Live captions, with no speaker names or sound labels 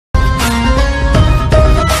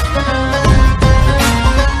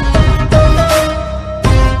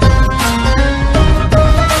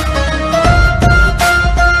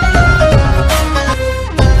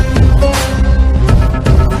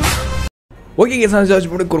Okay charge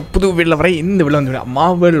போட்டு ஒரு புது வீட்டில் வர இந்த வீட்டில் வந்து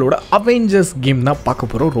மார்வலோட அவெஞ்சர்ஸ் கேம் தான்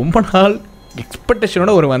பார்க்க போகிறோம். ரொம்ப நாள்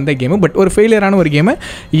எக்ஸ்பெக்டேஷனோட ஒரு வந்த கேமு, பட் ஒரு ஃபெயிலியரான ஒரு கேமு.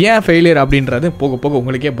 ஏன் ஃபெயிலியர் அப்படின்றது போக போக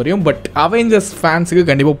உங்களுக்கே புரியும். பட் அவெஞ்சர்ஸ் ஃபேன்ஸுக்கு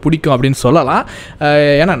கண்டிப்பாக பிடிக்கும் அப்படின்னு சொல்லலாம்.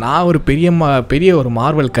 ஏன்னா நான் ஒரு பெரிய ஒரு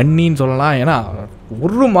மார்வல் கண்ணின்னு சொல்லலாம். ஏன்னா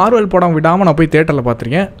ஒரு மார்வல் படம் விடாமல் நான் போய் தேட்டரில்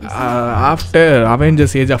பார்த்துருக்கேன் ஆஃப்டர்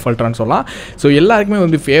அவெஞ்சர்ஸ் ஏஜ் ஆஃப் அல்ட்ரான்னு சொல்லலாம். ஸோ எல்லாருக்குமே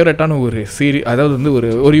வந்து ஃபேவரட்டான ஒரு அதாவது வந்து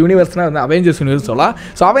ஒரு யூனிவர்ஸ்னால் வந்து அவெஞ்சர்ஸ் யூனிவர்ஸ் சொல்லலாம்.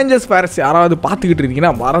 ஸோ அவெஞ்சர்ஸ் ஃபேன்ஸ் யாராவது பார்த்துக்கிட்டு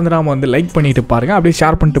இருக்கீங்கன்னா மறந்துடாமல் வந்து லைக் பண்ணிட்டு பாருங்கள், அப்படியே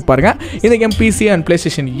ஷேர் பண்ணிட்டு பாருங்கள். இந்த game PC and play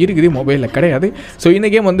station இருக்குது, மொபைலில் கிடையாது. ஸோ இந்த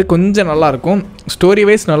கேம் வந்து கொஞ்சம் நல்லாயிருக்கும். ஸ்டோரி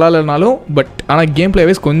வைஸ் நல்லா இல்லைனாலும் பட் ஆனால் கேம் பிளே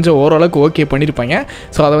வைஸ் கொஞ்சம் ஓரளவுக்கு ஓகே பண்ணியிருப்பாங்க.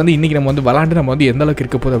 ஸோ அதை வந்து இன்றைக்கி நம்ம வந்து விளாண்டு நம்ம வந்து எந்த அளவுக்கு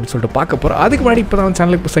இருக்க போகுது அப்படின்னு சொல்லிட்டு பார்க்க போகிறோம். அதுக்கு முன்னாடி இப்போ தான்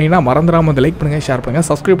சேனலுக்கு செய்யணும், மறந்துடாமல் வந்து லைக் பண்ணுங்கள், ஷேர் பண்ணுங்கள்,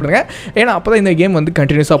 சப்ஸ்கிரைப் பண்ணுங்கள். ஏன்னா அப்போ தான் இந்த கேம் வந்து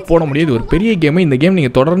கண்டினியூஸாக போட முடியுது. ஒரு பெரிய கேம். இந்த கேம்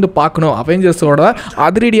நீங்கள் தொடர்ந்து பார்க்கணும், அவெஞ்சர்ஸோட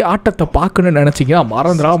அதிரடி ஆட்டத்தை பார்க்கணும்னு நினச்சிங்கன்னா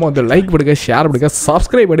மறந்துடாமல் வந்து லைக் பண்ணுங்க, ஷேர் பண்ணுங்க,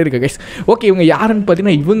 சப்ஸ்கிரைப் பண்ணிருக்க கைஸ். ஓகே, இவங்க யாருன்னு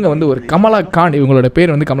பார்த்தீங்கன்னா இவங்க வந்து ஒரு கமலா கான். இவங்களோட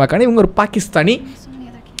பேர் வந்து கமலா கான். இவங்க ஒரு பாகிஸ்தானி.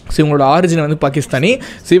 ஸோ இவங்களோட ஆரிஜின் வந்து பாகிஸ்தானி.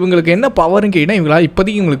 ஸோ இவங்களுக்கு என்ன பவர்னு கேட்டால் இவங்களால்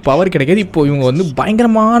இப்போதைக்கு இவங்களுக்கு பவர் கிடைக்காது. இப்போது இவங்க வந்து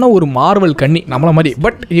பயங்கரமான ஒரு மார்வல் கண்ணி நம்மளை மாதிரி.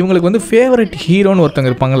 பட் இவங்களுக்கு வந்து ஃபேவரட் ஹீரோன்னு ஒருத்தங்க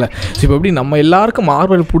இருப்பாங்கள்ல. ஸோ இப்போ எப்படி நம்ம எல்லாருக்கும்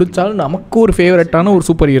மார்வல் பிடிச்சாலும் நமக்கு ஒரு ஃபேவரட்டான ஒரு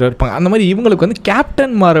சூப்பர் ஹீரோ இருப்பாங்க. அந்த மாதிரி இவங்களுக்கு வந்து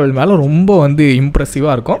கேப்டன் மார்வல் மேலே ரொம்ப வந்து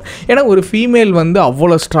இம்ப்ரெசிவாக இருக்கும். ஏன்னா ஒரு ஃபீமேல் வந்து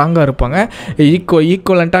அவ்வளோ ஸ்ட்ராங்காக இருப்பாங்க.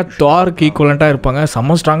 ஈக்குவலண்ட்டாக தாருக்கு ஈக்குவலண்ட்டாக இருப்பாங்க.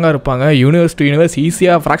 செம்ம ஸ்ட்ராங்காக இருப்பாங்க. யூனிவர்ஸ் டு யூனிவர்ஸ்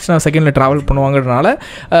ஈஸியாக ஃப்ராக்ஷன் ஆஃப் செகண்டில் ட்ராவல் பண்ணுவாங்கன்றனால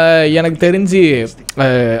எனக்கு தெரிஞ்சு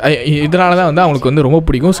இதனால தான் வந்து அவங்களுக்கு வந்து ரொம்ப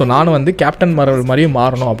பிடிக்கும். ஸோ நானும் வந்து கேப்டன் மார்வல் மாதிரியே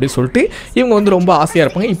மாறணும் அப்படின்னு சொல்லிட்டு இவங்க வந்து ரொம்ப ஆசையாக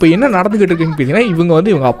இருப்பாங்க. இப்போ என்ன நடந்துக்கிட்டு இருக்குன்னு பார்த்தீங்கன்னா இவங்க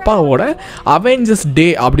வந்து இவங்க அப்பாவோட அவெஞ்சர்ஸ் டே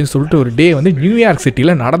அப்படின்னு சொல்லிட்டு ஒரு டே வந்து நியூயார்க்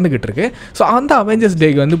சிட்டியில் நடந்துக்கிட்டு இருக்கு. ஸோ அந்த அவெஞ்சர்ஸ்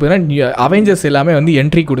டேக்கு வந்து பார்த்தீங்கன்னா அவெஞ்சர்ஸ் எல்லாமே வந்து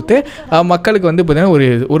என்ட்ரி கொடுத்து மக்களுக்கு வந்து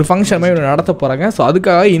பார்த்தீங்கன்னா ஒரு ஃபங்க்ஷன் மாதிரி நடத்த போகிறாங்க. ஸோ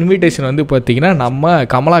அதுக்காக இன்விடேஷன் வந்து பார்த்தீங்கன்னா நம்ம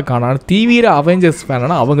கமலா கானான தீவிர அவெஞ்சர்ஸ்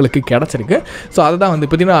ஃபேனான அவங்களுக்கு கிடச்சிருக்கு. ஸோ அதுதான் வந்து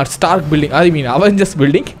பார்த்தீங்கன்னா ஸ்டார்க் பில்டிங், அவெஞ்சர்ஸ்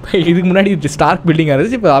பில்டிங். இதுக்கு முன்னாடி ஸ்டார்க் பில்டிங்காக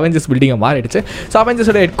இருந்துச்சு, இப்போ அவெஞ்சர்ஸ் பில்டிங்கை மாறிடுச்சு. So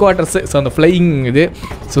அவெஞ்சர்ஸோட head quarters. ஸோ அந்த ஃப்ளையிங் இது.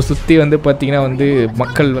 ஸோ சுற்றி வந்து பார்த்திங்கன்னா வந்து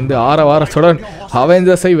மக்கள் வந்து ஆரவாரத்தோட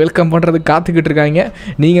அவெஞ்சர்ஸை வெல்கம் பண்ணுறதுக்கு காத்துக்கிட்டு இருக்காங்க.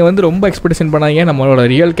 நீங்கள் வந்து ரொம்ப எக்ஸ்பெக்டேஷன் பண்ணாங்க நம்மளோட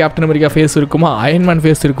ரியல் கேப்டன் அமெரிக்கா ஃபேஸ் இருக்குமா, அயன்மேன்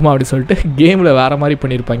ஃபேஸ் இருக்குமா அப்படின்னு சொல்லிட்டு கேமில் வேறு மாதிரி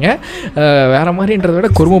பண்ணியிருப்பாங்க. வேறு மாதிரின்றத விட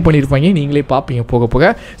குறும்பு பண்ணியிருப்பாங்க. நீங்களே பார்ப்பீங்க போக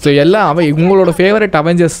போக. ஸோ எல்லாம் உங்களோட ஃபேவரட்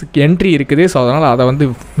அவெஞ்சர்ஸ் என்ட்ரி இருக்குது. ஸோ அதனால் அதை வந்து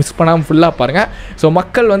மிஸ் பண்ணாமல் ஃபுல்லாக பாருங்கள். ஸோ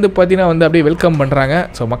மக்கள் வந்து பார்த்திங்கன்னா வந்து அப்படியே வெல்கம் பண்ணுறாங்க.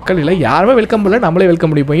 ஸோ மக்கள் இல்லை, யாருமே வெல்கம் பண்ணல, நம்மளே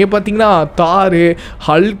வெல்கம் பண்ணிப்போம். இங்கே பார்த்தீங்கன்னா தாரு,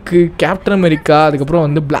 ஹல்க்கு, கேப்டன் அமெரிக்கா, அதுக்கப்புறம்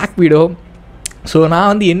வந்து பிளாக் வீடோ. ஸோ நான்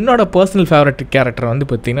வந்து என்னோடய பர்சனல் ஃபேவரட் கேரக்டர் வந்து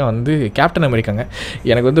பார்த்திங்கன்னா வந்து கேப்டன் அமெரிக்காங்க.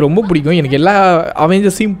 எனக்கு வந்து ரொம்ப பிடிக்கும். எனக்கு எல்லா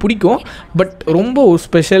அவெஞ்சர்ஸையும் பிடிக்கும். பட் ரொம்ப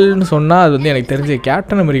ஸ்பெஷல்னு சொன்னால் அது வந்து எனக்கு தெரிஞ்ச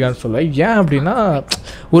கேப்டன் அமெரிக்கான்னு சொல்லுவேன். ஏன் அப்படின்னா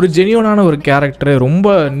ஒரு ஜெனியூனான ஒரு கேரக்டர்.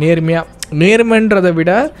 ரொம்ப நேர்மைன்றதை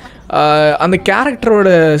விட அந்த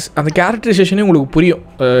கேரக்டரைசேஷனே உங்களுக்கு புரியும்.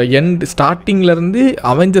 ஸ்டார்டிங்லேருந்து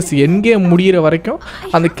அவெஞ்சர்ஸ் எங்கே முடிகிற வரைக்கும்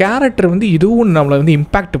அந்த கேரக்டர் வந்து இதுவும் நம்மளை வந்து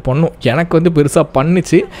இம்பேக்ட் பண்ணும். எனக்கு வந்து பெருசாக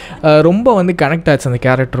பண்ணிச்சு. ரொம்ப வந்து கனெக்ட் ஆச்சு அந்த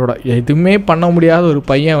கேரக்டரோட. எதுவுமே பண்ண முடியாத ஒரு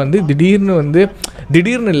பையன் வந்து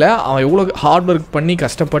திடீர்னு இல்லை, அவன் எவ்வளோ ஹார்ட் ஒர்க் பண்ணி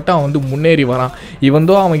கஷ்டப்பட்டு அவன் வந்து முன்னேறி வரான்.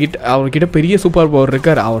 இவந்தோ அவர்கிட்ட பெரிய சூப்பர் பவர்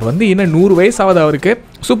இருக்கார். அவர் வந்து இன்னும் 100 வயசாவது அவருக்கு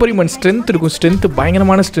சூப்பர் ஹியூமன் ஸ்ட்ரென்த்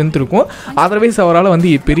பயங்கரமான ஸ்ட்ரென்த் இருக்கும். அதர்வைஸ் அவரால் வந்து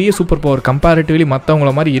பெரிய சூப்பர் பவர் கம்பேரிட்டிவ்லி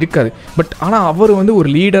மற்றவங்கள மாதிரி இருக்காது. பட் ஆனால் அவர் வந்து ஒரு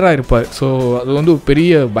லீடராக இருப்பார். ஸோ அது வந்து ஒரு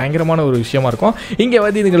பெரிய பயங்கரமான ஒரு விஷயமா இருக்கும். இங்கே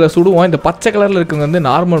வந்து இதுங்களை சுடுவோம். இந்த பச்சை கலரில் இருக்கவங்க வந்து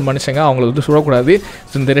நார்மல் மனுஷங்க, அவங்கள வந்து சுடக்கூடாது.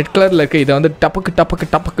 ஸோ இந்த ரெட் கலரில் இருக்க இதை வந்து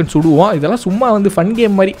டப்புக்குன்னு சுடுவோம். இதெல்லாம் சும்மா வந்து ஃபன்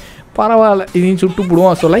கேம் மாதிரி. பரவாயில்ல, இதையும் சுட்டு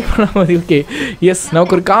போடுவோம். ஸோ லைக் பண்ண மாதிரி ஓகே. எஸ்,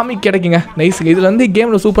 நமக்கு ஒரு காமிக் கிடைக்குங்க. நைஸுங்க. இதில் வந்து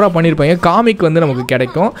கேமில் சூப்பராக பண்ணியிருப்பாங்க. காமிக் வந்து நமக்கு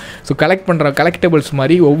கிடைக்கும். ஸோ கலெக்ட் பண்ணுற கலெக்டபிள்ஸ்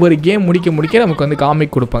மாதிரி ஒவ்வொரு கேம் முடிக்க நமக்கு வந்து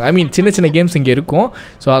காமிக் கொடுப்பாங்க. சின்ன கேம்ஸ் இங்கே இருக்கும்.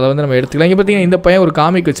 ஸோ அதை வந்து நம்ம எடுத்துக்கலாம். இங்கே பார்த்தீங்கன்னா இந்த பையன் ஒரு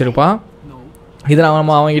காமிக் வச்சுருப்பான். இதை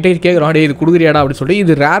நம்ம அவங்ககிட்ட கேட்குறோம், டே இது கொடுக்குறியாடா அப்படின்னு சொல்லிட்டு,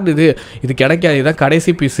 இது ரேர், இது கிடைக்காது, இதுதான்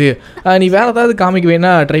கடைசி பீஸு, நீ வேறு ஏதாவது காமிக்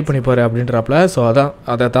வேணால் ட்ரை பண்ணிப்பார் அப்படின்றப்பல. ஸோ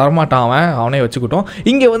அதை தரமாட்டான் அவனே வச்சுக்கிட்டோம்.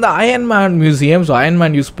 இங்கே வந்து Iron Man museum. So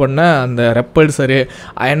Iron Man use பண்ண அந்த ரெப்பல்சரு,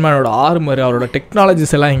 அயன்மேனோட ஆர்மரு, அவரோட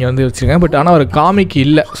டெக்னாலஜிஸ் எல்லாம் இங்கே வந்து வச்சுருக்காங்க. பட் ஆனால் ஒரு காமிக்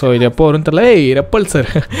இல்லை. ஸோ இது எப்போ வரும்னு தெரியல.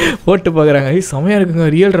 ரெப்பல்சர் போட்டு பார்க்குறாங்க. செம்மையாக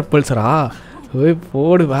இருக்குங்க, ரியல் ரெப்பல்சரா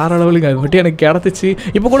போடு, வேறு லெவலுங்க. அது மட்டும் எனக்கு கிடச்சிச்சு.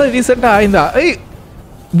 இப்போ கூட ரீசெண்டாக இந்த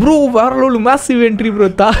ப்ரோ வேறு லெவல் மேசிவ் என்ட்ரி ப்ரோ.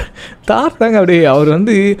 தார் தாங்க அப்படியே அவர்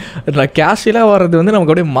வந்து கேஷுவலாக வர்றது வந்து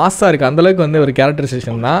நமக்கு அப்படியே மாஸாக இருக்குது. அந்தளவுக்கு வந்து ஒரு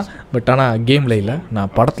கேரக்டரைசேஷன் தான். பட் ஆனால் கேமில் இல்லை,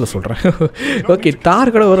 நான் படத்தில் சொல்கிறேன். ஓகே,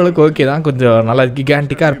 தார் கூட ஓரளவுக்கு ஓகே தான். கொஞ்சம் நல்லா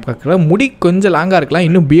கிகாண்டிக்காக இருப்பாங்க. முடி கொஞ்சம் லாங்காக இருக்கலாம்.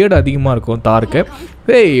 இன்னும் பியர்டு அதிகமாக இருக்கும் தாருக்கு.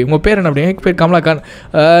 ஏய் உங்கள் பேர் என்ன அப்படிங்க? பேர் கமலாகான்.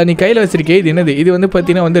 நீ கையில் வச்சிருக்கே இது என்னது? இது வந்து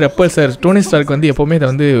பார்த்தீங்கன்னா வந்து ரெப்பல் சார் டோனி ஸ்டார்க்கு வந்து எப்போவுமே இதை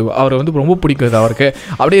வந்து அவரை வந்து ரொம்ப பிடிக்குது அவருக்கு.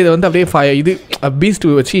 அப்படியே இதை வந்து அப்படியே இது பீஸ்ட்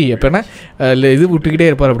வச்சு எப்போனா இது விட்டுக்கிட்டே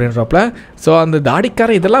இருப்பார் அப்படின்றப்பல. ஸோ அந்த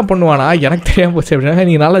தாடிக்காரன் இதெல்லாம் பண்ணுவானா எனக்கு தெரியாமல் போச்சு அப்படின்னா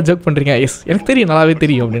நீங்கள் நல்லா ஜோக் பண்ணுறீங்க. எஸ் எனக்கு தெரியும், நல்லாவே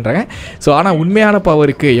தெரியும் அப்படின்றாங்க. ஸோ ஆனால் உண்மையான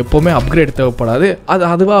பவருக்கு எப்போவுமே அப்கிரேட் தேவைப்படாது,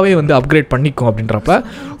 அதுவாகவே வந்து அப்கிரேட் பண்ணிக்கும் அப்படின்றப்ப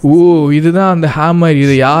ஓ இதுதான் அந்த ஹேமர்,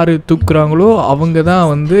 இதை யார் தூக்குறாங்களோ அவங்க தான்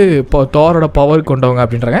வந்து இப்போ தோரோட பவர் கொண்டவங்க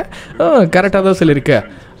அப்படின்றாங்க. கரெக்டாக தான் சொல்லியிருக்கேன்.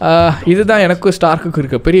 இதுதான் எனக்கும் ஸ்டார்க்குக்கும்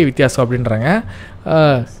இருக்க பெரிய வித்தியாசம் அப்படின்றாங்க.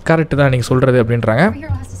 கரெக்டு தான் நீங்கள் சொல்கிறது அப்படின்றாங்க.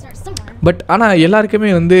 பட் ஆனால் எல்லாருக்குமே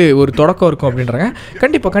வந்து ஒரு தொடக்கம் இருக்கும் அப்படின்றாங்க.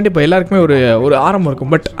 கண்டிப்பாக எல்லாருக்குமே ஒரு ஆரம்பம்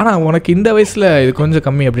இருக்கும். பட் ஆனால் உனக்கு இந்த வயசில் இது கொஞ்சம்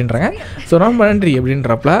கம்மி அப்படின்றாங்க. ஸோ ரொம்ப நன்றி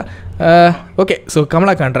அப்படின்றப்பல ஓகே. ஸோ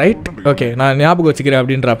கமலாகான் ரைட், ஓகே நான் ஞாபகம் வச்சுக்கிறேன்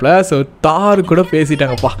அப்படின்றப்பல. ஸோ தார் கூட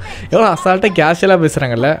பேசிட்டாங்கப்பா, எவ்வளோ அசால்ட்டாக கேஷுவலாக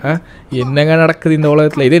பேசுகிறாங்கல்ல. என்னங்க நடக்குது இந்த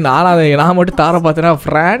உலகத்தில்? இதே நான் மட்டும் தாரை பார்த்தேன்னா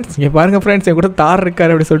ஃப்ரெண்ட்ஸ் இங்கே பாருங்கள் ஃப்ரெண்ட்ஸ் என் கூட தார்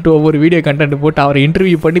இருக்கார் அப்படின்னு சொல்லிட்டு ஒவ்வொரு வீடியோ கண்டென்ட் போட்டு அவரை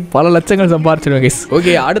இன்டர்வியூ பண்ணி பல லட்சங்கள் சம்பாரிச்சிடுவேங்க.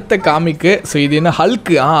 ஓகே அடுத்த காமிக்கு. ஸோ இது என்ன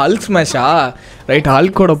ஹல்க்கு? Hulk ஸ்மாஷா right.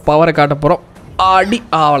 ஹல்கோட பவரை காட்ட போகிறோம். அடி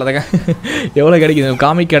அவ்வளோதாங்க. எவ்வளோ கிடைக்குது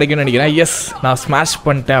காமிக் கிடைக்குன்னு நினைக்கிறேன். எஸ் நான் ஸ்மாஷ்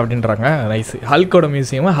பண்ணிட்டேன் அப்படின்றாங்க. நைஸ். ஹல்கோட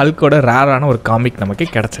மியூசியமாக ஹல்கோட ரேரான ஒரு காமிக் நமக்கு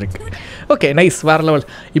கிடச்சிருக்கு. ஓகே நைஸ், வேறு லெவல்.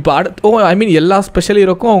 இப்போ அடுத்து ஐ மீன் எல்லா ஸ்பெஷல்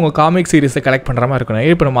ஹீரோக்கும் அவங்க காமிக் சீரீஸை கலெக்ட் பண்ணுற மாதிரி இருக்கணும்.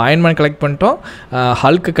 இப்போ நம்ம அயன்மேன் கலெக்ட் பண்ணிட்டோம்,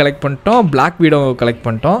 ஹல்க்கு கலெக்ட் பண்ணிட்டோம், பிளாக் வீடோ கலெக்ட்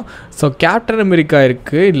பண்ணிட்டோம். ஸோ கேப்டன் அமெரிக்கா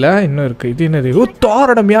இருக்குது, இல்லை இன்னும் இருக்குது. இது என்னது?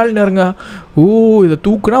 தாரோட மியால் நேருங்க. இதை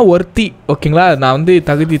தூக்குனா ஒர்த்தி. ஓகேங்களா, நான் வந்து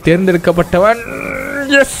தகுதி தேர்ந்தெடுக்கப்பட்டவன்.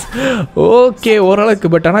 எஸ் ஓகே ஓரளவுக்கு.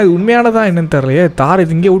 பட் ஆனால் இது உண்மையானதான் என்னன்னு தெரியலையே. தார்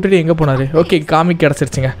இது இங்கே விட்டுட்டு எங்கே போனார்? ஓகே காமிக்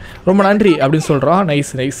கிடச்சிருச்சுங்க, ரொம்ப நன்றி அப்படின்னு சொல்கிறோம்.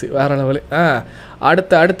 நைஸ் வேறு லெவலு.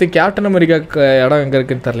 அடுத்து கேப்டன் அமெரிக்கா இடம் எங்கே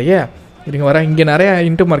இருக்குன்னு தெரியலையே. இருங்க வரேன், இங்கே நிறையா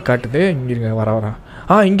இன்ட்டு மார்க் காட்டுது. இங்கே இருங்க வரேன்.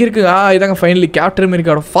 இங்கே இருக்குது. இதாங்க ஃபைனலி கேப்டன்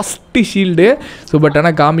அமெரிக்காவோட ஃபஸ்ட்டு ஷீல்டு. ஸோ பட்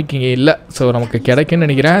ஆனால் காமிக் இங்கே இல்லை. ஸோ நமக்கு கிடைக்குன்னு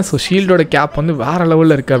நினைக்கிறேன். ஸோ ஷீல்டோட கேப் வந்து வேறு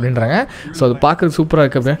லெவலில் இருக்குது அப்படின்றாங்க. ஸோ அது பார்க்குறது சூப்பராக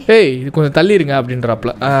இருக்குது அப்படின்னு. இது கொஞ்சம் தள்ளி இருங்க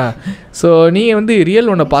அப்படின்றாப்புல. ஸோ நீங்கள் வந்து ரியல்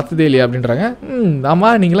ஒன்றை பார்த்ததே இல்லையா அப்படின்றாங்க.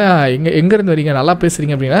 ஆமாம் நீங்களாம் எங்கேருந்து வரீங்க, நல்லா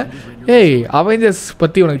பேசுகிறீங்க அப்படின்னா. அவெஞ்சர்ஸ்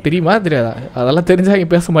பற்றி உனக்கு தெரியுமா தெரியாதா? அதெல்லாம் தெரிஞ்சால் இங்கே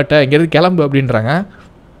பேச மாட்டேன், இங்கேருந்து கிளம்பு அப்படின்றாங்க.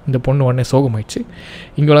 இந்த பொண்ணு உடனே சோகமாயிடுச்சு.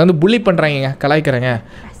 இங்கே வந்து புள்ளி பண்ணுறாங்க, கலாய்க்கிறாங்க.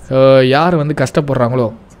 யார் வந்து கஷ்டப்படுறாங்களோ,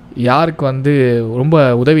 யாருக்கு வந்து ரொம்ப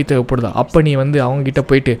உதவி தேவைப்படுதோ அப்போ நீ வந்து அவங்கக்கிட்ட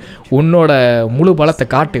போயிட்டு உன்னோட முழு பலத்தை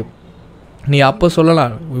காட்டு. நீ அப்போ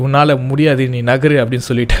சொல்லலாம் உன்னால் முடியாது, நீ நகரு அப்படின்னு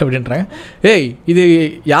சொல்லிட்டு அப்படின்றாங்க. இது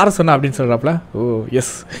யார் சொன்னா அப்படின்னு சொல்கிறாப்புல. எஸ்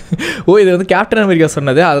இது வந்து கேப்டன் அமெரிக்கா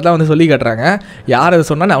சொன்னது, அதை தான் வந்து சொல்லி காட்டுறாங்க. யார் அதை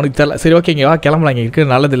சொன்னால் அவனுக்கு தெரியல. சரி ஓகே இங்கே வா கிளம்பலாம், இங்கே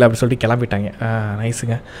இருக்குது நல்லதில்லை அப்படின்னு சொல்லிட்டு கிளம்பிட்டாங்க.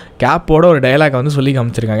 நைஸுங்க. கேப்போட ஒரு டைலாக் வந்து சொல்லி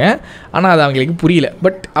காமிச்சிருக்காங்க. ஆனால் அது அவங்களுக்கு புரியல.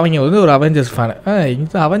 பட் அவங்க வந்து ஒரு அவெஞ்சர்ஸ் ஃபேனு.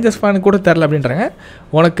 இந்த அவெஞ்சர்ஸ் ஃபேனு கூட தெரில அப்படின்றாங்க.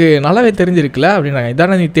 உனக்கு நல்லாவே தெரிஞ்சிருக்குல்ல அப்படின்றாங்க.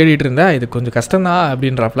 இதானே நீ தேடிட்டு இருந்த, இது கொஞ்சம் கஷ்டம்தான்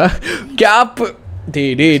அப்படின்றாப்புல. கேப்பு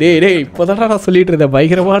டேய் இப்போதான் நான் சொல்லிட்டு இருந்தேன்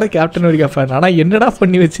பயங்கரமான கேப்டன் அமெரிக்கா ஃபேன். ஆனால் என்னடா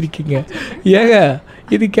பண்ணி வச்சுருக்கீங்க? ஏங்க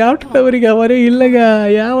இது கேப்டன் அமெரிக்கா மாதிரி இல்லைங்க,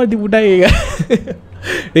 ஏன் வண்டி விட்டாங்க?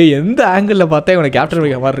 எந்த ஆங்கிளில் பார்த்தா இவனை கேப்டன்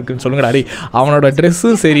அமெரிக்கா மாதிரி இருக்குன்னு சொல்லுங்கடா. அவனோட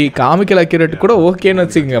ட்ரெஸ்ஸும் சரி, காமிக்கல் அக்யூரேட் கூட ஓகேன்னு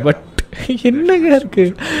வச்சுக்கோங்க. பட் என்னங்க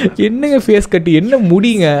இருக்குது, என்னங்க ஃபேஸ் கட்டி, என்ன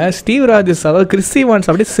முடிங்க. ஸ்டீவ் ராஜஸ் அதாவது கிறிஸ் ஈவான்ஸ்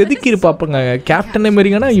அப்படியே செதுக்கி இருப்பாப்பங்க. கேப்டன்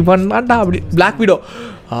அமெரிக்கானா இவன் தான்டா அப்படி. பிளாக் வீடோ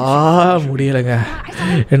முடியலைங்க,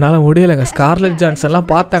 என்னால் முடியலைங்க. ஸ்கார்லெட் ஜான்சன்லாம்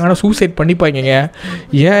பார்த்தாங்கன்னா சூசைட் பண்ணிப்பாங்க.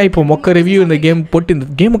 ஏன் இப்போ மொக்க ரிவ்யூ இந்த கேம் போட்டு இந்த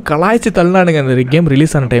கேமை கலாய்ச்சி தள்ளினானுங்க. இந்த கேம்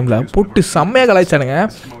ரிலீஸ் ஆன டைமில் போட்டு செம்மையாக கலாய்ச்சானுங்க.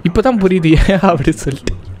 இப்போ தான் புரியுது ஏன் அப்படின்னு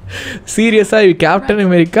சொல்லிட்டு. சீரியஸாக இது கேப்டன்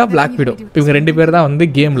அமெரிக்கா, பிளாக் வீடோ இவங்க 2 பேர் தான் வந்து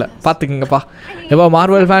கேமில். பார்த்துக்குங்கப்பா எப்போ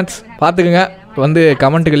மார்வல் ஃபேன்ஸ் பார்த்துக்குங்க. வந்து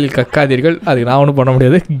கமெண்ட்டுகளில் கக்காதீர்கள், அதுக்கு நான் ஒன்றும் பண்ண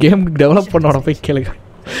முடியாது. கேம் டெவலப் பண்ணோட போய் கேளுங்க.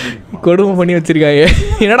 கொடுமை பண்ணி வச்சுருக்காங்க.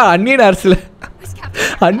 என்னடா அன்னியன் அரசில்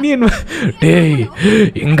அன்னியன் டேய்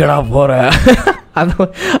எங்கடா போகிற? அந்த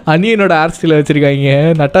அன்னியனோட ஆர்ஸ்டில் வச்சுருக்காங்க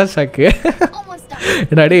நட்டாஷாக்கு.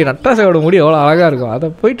 ஏன்னா டே நட்டாஷாவோட முடி எவ்வளோ அழகாக இருக்கும், அதை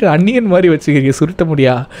போயிட்டு அன்னியன் மாதிரி வச்சுக்கிறீங்க, சுருட்ட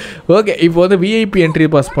முடியா? ஓகே இப்போ வந்து விஐபி என்ட்ரி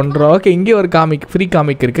பாஸ் பண்ணுறோம். ஓகே இங்கே ஒரு காமிக் ஃப்ரீ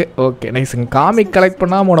காமிக் இருக்குது. ஓகே நைஸுங்க. காமிக் கலெக்ட்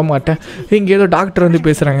பண்ணாமல் விட மாட்டேன். இங்கே ஏதோ டாக்டர் வந்து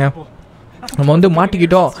பேசுகிறாங்க. நம்ம வந்து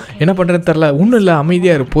மாட்டிக்கிட்டோம், என்ன பண்ணுறதுன்னு தெரில. ஒன்றும் இல்லை,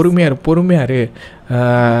 அமைதியாக இரு, பொறுமையாக இரு.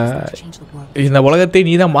 இந்த உலகத்தை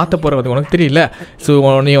நீ தான் மாற்ற போகிறது, உனக்கு தெரியல. ஸோ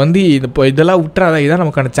நீ வந்து இதெல்லாம் விட்டுறாத, இதான்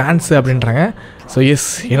நமக்கான சான்ஸு அப்படின்றாங்க. ஸோ எஸ்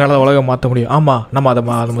என்னால் உலகம் மாற்ற முடியும். ஆமாம் நம்ம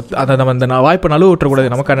அதை நம்ம இந்த வாய்ப்பை நழுவ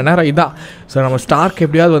விட்டுறக்கூடாது, நமக்கான நேரம் இதான். ஸோ நம்ம ஸ்டார்க்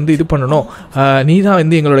எப்படியாவது வந்து இது பண்ணணும். நீ தான்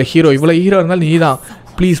வந்து எங்களோட ஹீரோ, இவ்வளோ ஹீரோ இருந்தாலும் நீ தான்.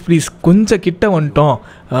 ப்ளீஸ் கொஞ்சம் கிட்ட வந்துட்டோம்.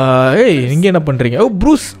 நீங்கள் என்ன பண்ணுறீங்க?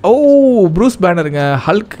 ப்ரூஸ் பேனருங்க,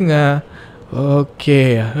 ஹல்க்குங்க. ஓகே.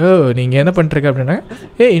 ஓ நீங்கள் என்ன பண்ணுறீங்க அப்படின்னா,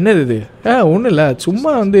 என்னது இது? ஒன்றும் இல்லை,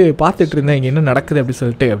 சும்மா வந்து பார்த்துட்டு இருந்தேன் இங்கே என்ன நடக்குது அப்படி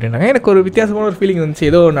சொல்லிட்டு அப்படின்னாங்க. எனக்கு ஒரு வித்தியாசமான ஒரு ஃபீலிங் வந்துச்சு,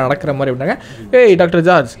 ஏதோ நடக்கிற மாதிரி அப்படின்னாங்க. டாக்டர்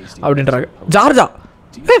ஜார்ஜ் அப்படின்றாங்க. ஜார்ஜா?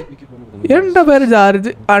 எந்த பேர் ஜார்ஜ்,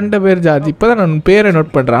 அந்த பேர் ஜார்ஜ். இப்போ தான் நான் பேரை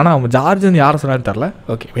நோட் பண்ணுறேன், ஆனால் அவன் ஜார்ஜ்னு யாரை சொன்னான்னு தெரில.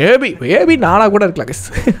 ஓகே, மேபி நானாக கூட இருக்கலாம்.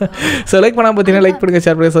 ஸோ லைக் பண்ணாமல் பார்த்தீங்கன்னா லைக் பண்ணுங்கள்,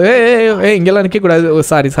 ஷேர் பண்ணுங்கள். ஸோ இங்கெல்லாம் நிற்கக்கூடாது,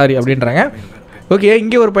 சாரி அப்படின்றாங்க. ஓகே,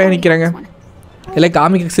 இங்கே ஒரு பையன் நிற்கிறாங்க. இல்லை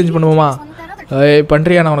காமிக் எக்ஸ்சேஞ்ச் பண்ணுவோமா?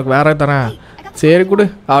 பண்ணுறியா, நான் உனக்கு வேறு தரேன், சரி கொடு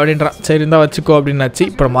அப்படின்றான். சரி இருந்தால் வச்சுக்கோ அப்படின்னாச்சு.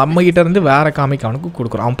 இப்போ நம்ம அம்மகிட்ட இருந்து வேறு காமிக் அவனுக்கு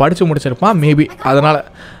கொடுக்குறோம். அவன் படித்து முடிச்சிருப்பான் மேபி, அதனால்.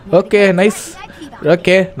 Okay nice.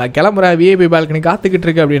 ஓகே நான் கிளம்புறேன், விஐபி பால்கனி காத்துக்கிட்டு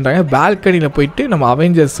இருக்கு அப்படின்றாங்க. பால்கனியில் போயிட்டு நம்ம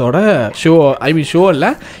அவெஞ்சர்ஸோட ஷோ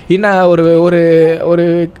இல்லை, இன்னும் ஒரு ஒரு ஒரு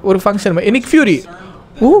ஒரு ஃபங்க்ஷன். நிக் ஃபியூரி.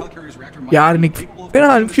 யார் நிக்? ஏன்னா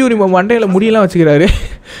நிக் ஃபியூரி மண்டையில் முடியெல்லாம் வச்சுக்கிறாரு.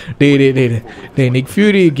 டே நிக்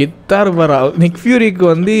ஃபியூரி கெத்தாக இருப்பார். நிக் ஃபியூரிக்கு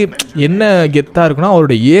வந்து என்ன கெத்தாக இருக்குன்னா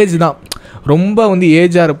அவரோட ஏஜ் தான். ரொம்ப வந்து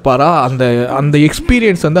ஏஜாக இருப்பாரா, அந்த அந்த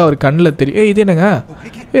எக்ஸ்பீரியன்ஸ் வந்து அவர் கண்ணில் தெரியும். இது என்னங்க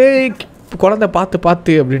குழந்தை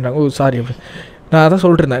பார்த்து அப்படின்றாங்க. சாரி அப்படி நான் அதான்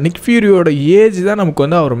சொல்லிட்டு இருந்தேன். நிக் ஃபியூரியோட ஏஜ் தான் நமக்கு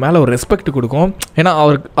வந்து அவர் மேலே ஒரு ரெஸ்பெக்ட் கொடுக்கும். ஏன்னா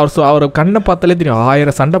அவர் கண்ணை பார்த்தாலே தெரியும்,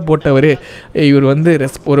 1000 சண்டை போட்டவர், இவர் வந்து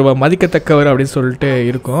ஒரு மதிக்கத்தக்கவர் அப்படின்னு சொல்லிட்டு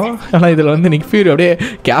இருக்கும். ஆனால் இதில் வந்து நிக் ஃபியூரி அப்படியே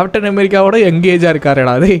கேப்டன் அமெரிக்காவோட எங்கேஜாக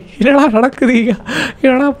இருக்காருடா. அது என்னடா நடக்குதுங்க,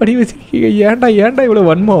 என்னடா படி வச்சுருக்கீங்க, ஏன்டா இவ்வளோ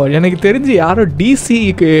வன்மம்? எனக்கு தெரிஞ்சு யாரோ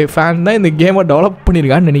டிசிக்கு ஃபேன் தான் இந்த கேமை டெவலப்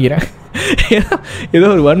பண்ணியிருக்கான்னு நினைக்கிறேன். ஏதோ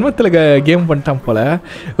ஒரு வன்மத்தில் கேம் பண்ணிட்டான் போல்.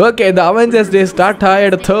 ஓகே, இந்த அவெஞ்சர்ஸ் டே ஸ்டார்ட்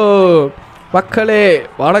ஆகிடுத்தோ மக்களே,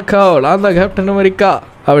 வணக்கம், நான் தான் கேப்டன் அமெரிக்கா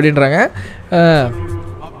அப்படின்றாங்க.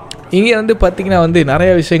 இங்கே வந்து பார்த்திங்கன்னா வந்து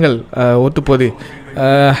நிறைய விஷயங்கள் ஒத்துப்போகுது.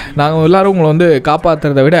 நாங்கள் எல்லோரும் உங்களை வந்து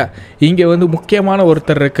காப்பாற்றுறதை விட இங்கே வந்து முக்கியமான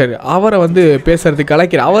ஒருத்தர் இருக்கார், அவரை வந்து பேசுகிறதுக்கு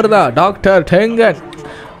அழைக்கிற அவர் தான் டாக்டர் டெங்கன்.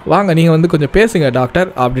 வாங்க நீங்கள் வந்து கொஞ்சம் பேசுங்க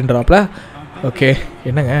டாக்டர் அப்படின்றாப்புல. ஓகே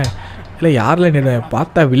என்னங்க, இல்லை யாரில் நீ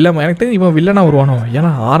பார்த்தா வில்லமா? எனக்கு தெரிஞ்சு இவன் வில்லனாக வருவானோ, ஏன்னா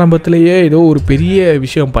ஆரம்பத்துலேயே ஏதோ ஒரு பெரிய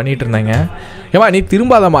விஷயம் பண்ணிகிட்டு இருந்தாங்க. ஏமா நீ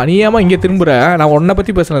திரும்பாதாம்மா, நீ ஏமா இங்கே திரும்புகிற? நான் உன்னை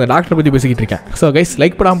பற்றி பேசுகிறேன், அந்த டாக்டரை பற்றி பேசிக்கிட்டு இருக்கேன். ஸோ கைஸ்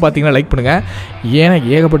லைக் பண்ணாமல் பார்த்தீங்கன்னா லைக் பண்ணுங்கள். ஏன்னா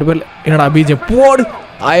ஏகப்பட்ட பேர் என்னடா பிஜிஎம் போடு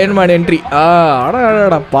அயன்மேன் என்ட்ரி.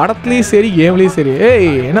 அடா படத்துலேயும் சரி கேம்லேயும் சரி,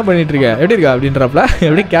 என்ன பண்ணிகிட்ருக்க, எப்படி இருக்கா அப்படின்றப்பல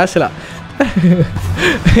எப்படி கேஷுவலாக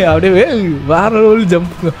அப்படியே வேற ரோல்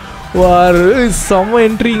ஜம்ப் வாரு செம்ம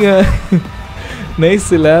என்ட்ரிங்க. நைஸ்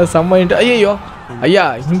இல்லை, செம்ம என்ட்ரி. ஐயோ ஐயா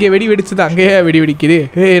இங்கே வெடிச்சது அங்கேயே வெடிக்குது,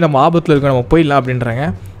 நம்ம ஆபத்தில் இருக்கோம், நம்ம போயிடலாம் அப்படின்றாங்க.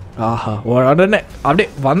 ஆஹா உடனே அப்படியே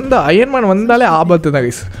வந்த அயன்மேன் வந்தாலே ஆபத்து தான்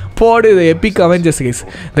கைஸ். போடு இது எபிக் அவெஞ்சர்ஸ் கைஸ்,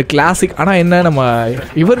 இந்த கிளாசிக். ஆனால் என்ன நம்ம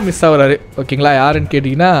இவர் மிஸ் ஆகிறாரு ஓகேங்களா, யாருன்னு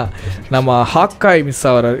கேட்டிங்கன்னா நம்ம ஹாக்காய் மிஸ்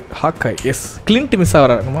ஆகிறாரு. ஹாக்காய் எஸ், கிளின்ட் மிஸ்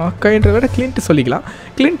ஆகிறாரு. நம்ம ஹாக்காய்ன்ற விட கிளின்ட் சொல்லிக்கலாம்.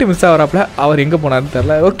 கிளின்ட் மிஸ் ஆகிறாப்புல, அவர் எங்கே போனார்னு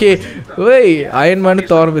தெரில. ஓகே அயன்மேனு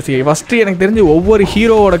தோற பேசி ஃபஸ்ட்டு எனக்கு தெரிஞ்சு ஒவ்வொரு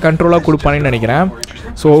ஹீரோவோட கண்ட்ரோலாக கொடுப்பானேன்னு நினைக்கிறேன்.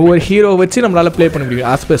 ஸோ ஒவ்வொரு ஹீரோ வச்சு நம்மளால் ப்ளே பண்ண முடியும்.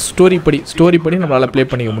 ஆஸ் பர் ஸ்டோரி படி நம்மளால் ப்ளே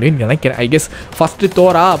பண்ணிக்க முடியும்னு நினைக்கிறேன். ஐ கெஸ் ஃபஸ்ட்டு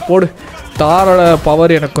தோரா போடு. தாரோட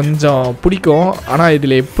பவர் எனக்கு கொஞ்சம் பிடிக்கும். ஆனால்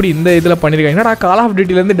இதில் எப்படி இந்த இதில் பண்ணியிருக்காங்க, என்னடா கால் ஆஃப்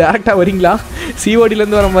டியூட்டிலேருந்து டேரெக்டாக வரீங்களா,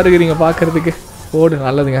 சிஓடிலேருந்து வர மாதிரி இருக்கிறீங்க பார்க்குறதுக்கு. போடு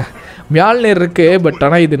நல்லதுங்க. மியால்நேர் இருக்குது, பட்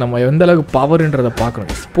ஆனால் இது நம்ம எந்தளவுக்கு பவருன்றதை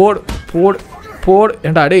பார்க்கணும். போடு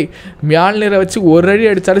ஏன்டா டே, மியால்நீரை வச்சு ஒரு அடி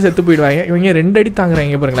அடித்தாலும் செத்து போயிடுவாங்க. இவங்க 2 அடி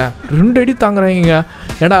தாங்குறாங்க பாருங்களேன், 2 அடி தாங்குறாங்க.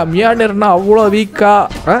 ஏன்டா மியால்நீர்னா அவ்வளோ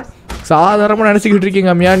வீக்காக சாதாரணமாக நினச்சிக்கிட்டு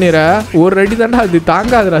இருக்கீங்க? மியால்நீரை ஒரு அடி தாண்டா அது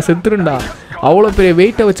தாங்காதுடா, செத்துருண்டா. அவ்வளோ பெரிய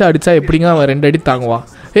வெயிட்டை வச்சு அடித்தா எப்படிங்க அவன் 2 அடி தாங்குவான்?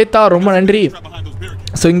 தா ரொம்ப நன்றி.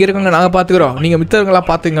 ஸோ இங்கே இருக்கவங்க நாங்கள் பார்த்துக்குறோம், நீங்கள் மித்தவங்களாம்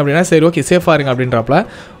பார்த்துங்க அப்படின்னா சரி ஓகே சேஃபாக இருங்க அப்படின்றாப்புல.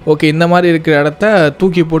 ஓகே இந்த மாதிரி இருக்கிற இடத்த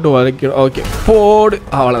தூக்கி போட்டு வரைக்கிறோம். ஓகே போடு,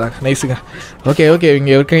 அவ்வளோதாங்க நைஸுங்க. ஓகே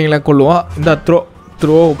இங்கே இருக்கவங்களா கொள்ளுவோம். இந்த த்ரோ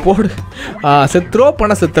போடு. த்ரோ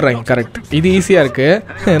பண்ண செத்துறாங்க. கரெக்ட், இது ஈஸியாக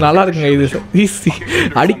இருக்குது, நல்லா இருக்குங்க. இது ஈஸி,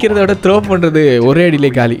 அடிக்கிறத விட த்ரோ பண்ணுறது ஒரே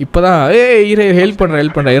அடியிலே காலி. இப்போ தான் ஹெல்ப்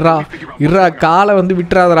பண்ணுறேன் இறா காலை வந்து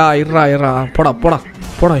விட்டுறாதரா, இறா போடா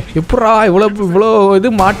எப்படா இவ்வளோ இது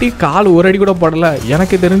மாட்டி கால் ஒரு அடி கூட படலை.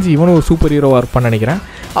 எனக்கு தெரிஞ்சு இவனும் ஒரு சூப்பர் ஹீரோவாக இருப்பான்னு நினைக்கிறேன்.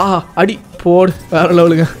 அடி போடு வேறு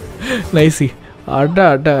லெவலுங்க. நைஸி.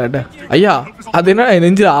 அட ஐயா அது என்ன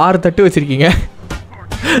நெஞ்சு 6 தட்டு வச்சுருக்கீங்க?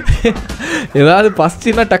 ஏதாவது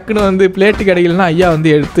ஃபஸ்ட்டுனா டக்குன்னு வந்து பிளேட்டு கிடைக்கலன்னா ஐயா வந்து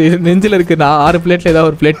எடுத்து நெஞ்சில் இருக்குது, நான் 6 பிளேட்டில்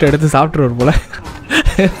ஏதாவது ஒரு பிளேட் எடுத்து சாப்பிட்ருவார் போல்.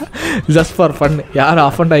 ஜஸ்ட் ஃபார் ஃபன், யாரும்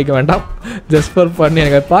அஃபண்ட் ஆகிக்க வேண்டாம், ஜஸ்ட் ஃபார் ஃபன்.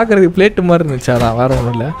 எனக்கு பார்க்குறதுக்கு பிளேட்டு மாதிரி இருந்துச்சு, அதான் வேறு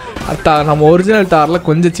ஒன்றும் இல்லை. நம்ம ஒரிஜினல் டாரில்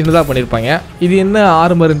கொஞ்சம் சின்னதாக பண்ணியிருப்பாங்க. இது என்ன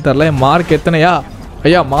 6 மாதிரின்னு தெரில. மார்க் எத்தனையா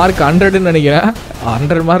ஐயா? மார்க் 100ன்னு நினைக்கிறேன்.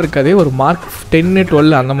 100 மார்க் இருக்காது, ஒரு மார்க் 10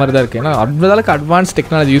 12 அந்த மாதிரி தான் இருக்குது. ஏன்னா அவ்வளோக்கு அட்வான்ஸ்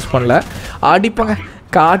டெக்னாலஜி யூஸ் பண்ணல. அடிப்பாங்க,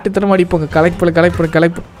 காட்டுத்தனமாக அடிப்பாங்க,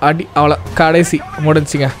 கலெக்ட் அடி. அவ்வளோ கடைசி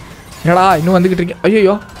முடிஞ்சிங்க. என்னடா இன்னும் வந்துக்கிட்டு இருக்கீங்க?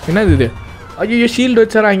 ஐயோ என்ன இது? ஐயோ ஷீல்டு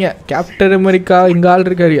வச்சுறாங்க. கேப்டன் அமெரிக்கா இங்கே ஆள்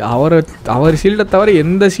இருக்காரு. அவர் ஷீல்டை தவிர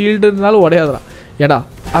எந்த ஷீல்டு இருந்தாலும் உடையாதான். ஏடா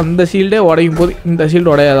அந்த ஷீல்டே உடையும் போது இந்த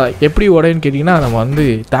ஷீல்டு உடையாதா? எப்படி உடையுன்னு கேட்டிங்கன்னா நம்ம வந்து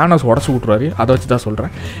தானோஸ் உடச்சி விட்ருவாரு. அதை வச்சு தான்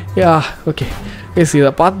சொல்கிறேன். Yeah okay yes.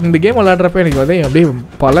 இதை பார்த்து இந்த கேம் விளையாடுறப்ப எனக்கு வந்து அப்படியே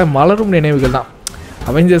பல மலரும் நினைவுகள் தான்.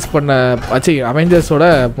 அவெஞ்சர்ஸ் அவெஞ்சர்ஸோட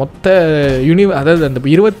மொத்த அதாவது அந்த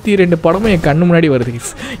 22 படமும் என் கண்ணு முன்னாடி வருது.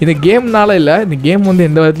 இந்த கேம்னால இல்லை, இந்த கேம் வந்து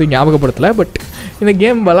எந்த விதத்துலையும் ஞாபகப்படுத்தலை. பட் இந்த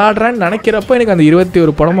கேம் விளாட்றேன்னு நினைக்கிறப்ப எனக்கு அந்த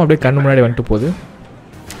 21 படமும் அப்படியே கண்ணு முன்னாடி வந்துட்டு போகுது.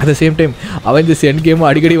 At the same time Avengers end கேமும்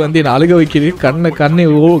அடிக்கடி வந்து என்னை அழுக வைக்கிது.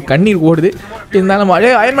 கண்ணீர் ஓடுது. இருந்தாலும் மழை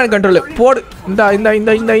அயன்மேன் கண்ட்ரோல் போடு. இந்த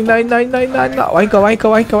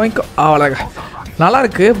வாங்கிக்கோ அவ்வளோங்க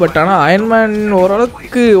நல்லாயிருக்கு. பட் ஆனால் அயன்மேன்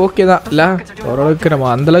ஓரளவுக்கு ஓகே தான் இல்லை, ஓரளவுக்கு நம்ம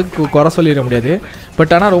அந்தளவுக்கு குறை சொல்லிட முடியாது.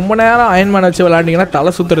 பட் ஆனால் ரொம்ப நேரம் அயன்மேன் வச்சு விளாண்டிங்கன்னா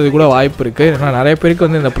தலை சுற்றுறது கூட வாய்ப்பு இருக்குது. ஏன்னா நிறைய பேருக்கு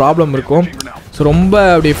வந்து இந்த ப்ராப்ளம் இருக்கும். ஸோ ரொம்ப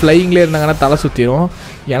அப்படி ஃப்ளையிங்லேயே இருந்தாங்கன்னா தலை சுற்றிடும்.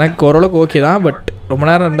 எனக்கு ஓரளவுக்கு ஓகே தான், பட் ரொம்ப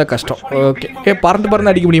நேரம் இருந்தால் கஷ்டம். ஓகே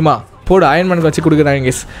பறந்து அடிக்க முடியுமா? போடு. அயன்மேனுக்கு வச்சு கொடுக்குறாங்க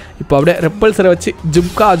கேஸ். இப்போ அப்படியே ரெப்பல்சரை வச்சு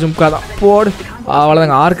ஜும்கா தான் போடு.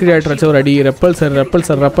 அவ்வளோதாங்க. ஆர்க் ரியாக்டர் வச்சு ஒரு அடி. Repel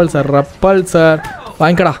sir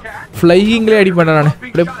வாங்கிக்கடா. ஃப்ளையிங்லேயே அடி பண்ணேன் நான்.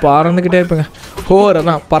 அப்படியே பறந்துக்கிட்டே இருப்பேங்க.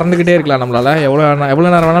 அதான் பறந்துக்கிட்டே இருக்கலாம் நம்மளால். எவ்வளோ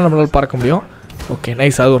நேரம் வேணாலும் நம்மளால் பறக்க முடியும். Okay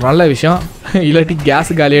nice. அது ஒரு நல்ல விஷயம். இல்லாட்டி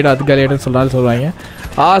கேஸ் காலியாகிடும் அது காலியாகிடும்னு சொல்லுவாங்க.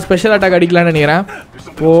 ஸ்பெஷல் அட்டாக் அடிக்கலான்னு நினைக்கிறேன்.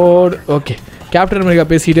 போடு. ஓகே கேப்டன் அமெரிக்கா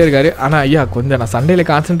பேசிக்கிட்டே இருக்காரு. ஆனால் ஐயா கொஞ்சம் நான் சண்டையில்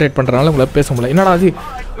கான்சென்ட்ரேட் பண்ணுறதுனால உங்களை பேச முடியல. என்னடா அது?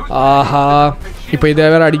 இப்போ இதை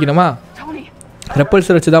வேறு அடிக்கணுமா?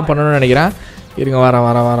 ரெப்பல்ஸர் வச்சு தான் பண்ணணும்னு நினைக்கிறேன். இருங்க வரேன்.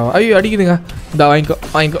 ஐயோ அடிக்குதுங்க. இந்த வாங்கிக்கோ.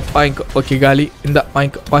 ஓகே காலி. இந்த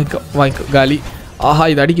வாங்கிக்கோ காலி.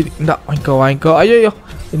 இது அடிக்குது. இந்த வாங்கிக்கோ. ஐயோ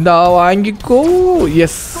இந்த வாங்கிக்கோ.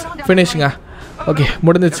 எஸ் ஃபினிஷுங்க. ஓகே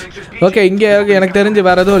முடிஞ்சிச்சு. ஓகே இங்கே எனக்கு தெரிஞ்சு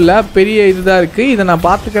வேறு எதுவும் இல்லை, பெரிய இதுதான் இருக்குது. இதை நான்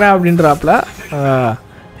பார்த்துக்கிறேன் அப்படின்றாப்புல.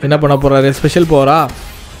 என்ன பண்ண போகிறாரு? ஸ்பெஷல் போகிறா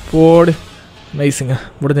போடு. நைஸுங்க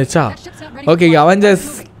முடிஞ்சிச்சா? ஓகே அவெஞ்சர்ஸ்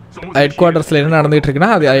ஹெட் குவார்ட்டர்ஸில் என்ன நடந்துகிட்டு இருக்குன்னா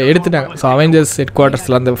அதை எடுத்துட்டாங்க. ஸோ அவெஞ்சர்ஸ் ஹெட்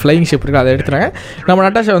குவார்ட்டர்ஸில் அந்த ஃப்ளையிங் ஷிப் இருக்குது, அதை எடுத்துட்டாங்க. நம்ம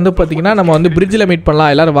நட்டாஷா வந்து பார்த்திங்கன்னா நம்ம வந்து பிரிட்ஜில் மீட்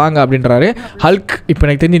பண்ணலாம் எல்லோரும் வாங்க அப்படின்றாரு. ஹல்க் இப்போ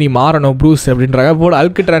எனக்கு தெரிஞ்சு நீ மாறணும் ப்ரூஸ் அப்படின்றாங்க. போடு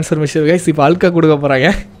ஹல்க் ட்ரான்ஸ்ஃபர்மேஷன் கைஸ். இப்போ ஹல்க்கை கொடுக்க போகிறாங்க.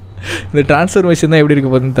 இந்த ட்ரான்ஸ்ஃபர்மேஷன் தான் எப்படி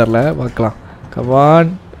இருக்க போகுதுன்னு தெரில, பார்க்கலாம்.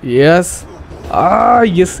 கமான்.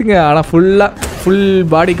 எஸ்ஸுங்க. ஆனால் ஃபுல்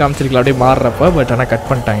பாடி காமிச்சிருக்கலாம் அப்படியே மாறுறப்ப. பட் ஆனால் கட்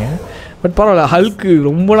பண்ணிட்டாங்க. பட் பரவாயில்ல. ஹல்க்கு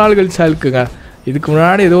ரொம்ப நாள் கழிச்சு ஹல்க்குங்க. இதுக்கு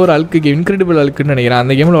முன்னாடி ஏதோ ஒரு ஹல்க்கு கேம் இன்க்ரெடிபிள் ஹல்க்குன்னு நினைக்கிறேன்,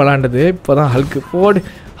 அந்த கேமில் விளாண்டது. இப்போ தான் ஹல்க்கு போடு.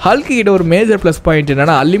 ஹல்க்கு கிட்ட ஒரு மேஜர் ப்ளஸ் பாயிண்ட்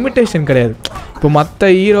என்னென்னா லிமிட்டேஷன் கிடையாது. இப்போ மற்ற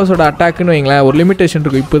ஹீரோஸோட அட்டாக்குன்னு வைங்களேன் ஒரு லிமிட்டேஷன்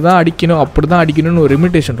இருக்கும். இப்போ தான் அடிக்கணும் அப்படி தான் அடிக்கணும்னு ஒரு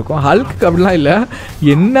லிமிட்டேஷன் இருக்கும். ஹல்க்கு அப்படிலாம் இல்லை,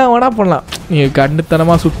 என்ன வேணால் பண்ணலாம். நீங்கள்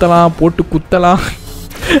கண்டுத்தனமாக சுற்றலாம், போட்டு குத்தலாம்.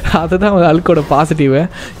 அதுதான் ஹல்க்கோட பாசிட்டிவு.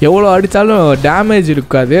 எவ்வளோ அடித்தாலும் டேமேஜ்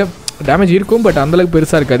இருக்காது. டேமேஜ் இருக்கும் பட் அந்தளவுக்கு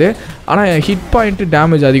பெருசாக இருக்காது. ஆனால் ஹிட் பாயிண்ட்டு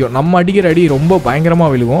டேமேஜ் அதிகம். நம்ம அடிக்கிற அடி ரொம்ப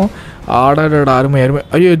பயங்கரமாக விழுகும். ஆடா அருமை.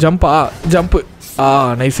 ஐயோ ஜம்ப்பு.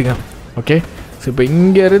 நைஸுங்க. ஓகே ஸோ இப்போ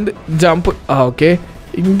இங்கேருந்து ஜம்ப்பு. ஓகே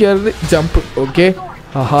இங்கேருந்து ஜம்ப்பு. Okay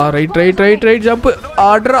right jump.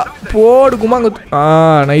 ஆட்ரா போடு குமாங்க.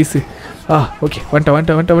 நைஸு. ஓகே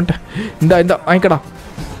வந்துட்டேன். இந்த வாங்கிக்கடா.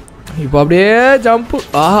 இப்போ அப்படியே ஜம்ப்பு.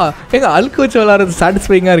 எங்கள் அழுக்கு வச்சு விளாட்றது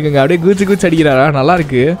சாட்டிஸ்ஃபைங்காக இருக்குங்க. அப்படியே கூச்சி அடிக்கிறாரா,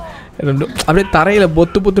 நல்லாயிருக்கு. ரெண்டும் அப்படியே தரையில்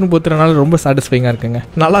பொத்துறனால ரொம்ப சாட்டிஸ்ஃபைங்காக இருக்குங்க.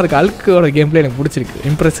 நல்லாயிருக்கு. அழுக்கோட கேம் பிளே எனக்கு பிடிச்சிருக்கு,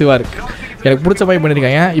 இம்ப்ரெசிவாக இருக்குது. எனக்கு பிடிச்ச மாதிரி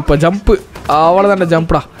பண்ணியிருக்காங்க. இப்போ ஜம்ப்பு. அவ்வளோதான்டா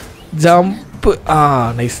ஜம்ப்டா. ஜம்ப்பு.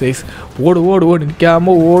 நைஸ். ஓடு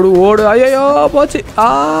நிற்காம ஓடு. ஐயோ போச்சு.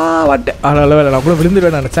 வந்துட்டேன். நல்ல வேலை. நான் கூட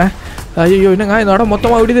விழுந்துருவேன் நினச்சேன். ஐயோ என்னங்க இந்த இடம்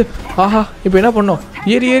மொத்தமாக விடுது. இப்போ என்ன பண்ணோம்?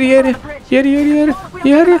 ஏறுங்க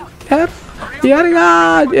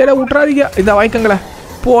விட்றாதீங்க. இந்த வாங்கிக்கங்களேன்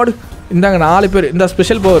போடு. இந்தாங்க 4 பேர். இந்த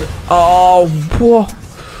ஸ்பெஷல் பவர். போ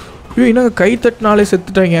என்னங்க கை தட்டினாலே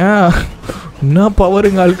செத்துட்டாங்க. என்ன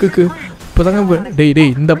பவருங்க அழுக்குக்கு. இப்போ தாங்க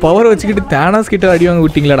டேய் இந்த பவரை வச்சுக்கிட்டு தேனாஸ் கிட்ட அடி வாங்க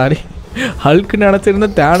விட்டிங்களாடா. ஹல்க்கு நினச்சிருந்தா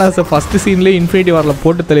தேனாஸை ஃபஸ்ட்டு சீன்லேயே இன்ஃபினிட்டி வாரில்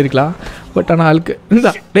போட்டு தள்ளிருக்கலாம். பட் ஆனால் ஹல்க்கு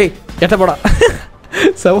இந்தா டேய் எட்ட போடா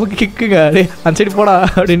சவ கிக்குங்க. அந்த சைடு போடா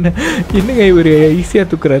அப்படின்னு இன்னுங்க இவர் ஈஸியாக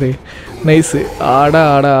தூக்குறாரு. நைஸு. ஆடா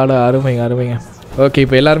அருமைங்க. ஓகே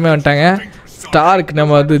இப்போ எல்லாருமே வந்துட்டாங்க. ஸ்டாருக்கு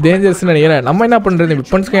நம்ம வந்து டேஞ்சர்ஸ்னு நினைக்கிறேன். நம்ம என்ன பண்ணுறது,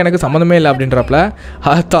 விப்பன்ஸ்க்கும் எனக்கு சம்மந்தமே இல்லை அப்படின்றப்பல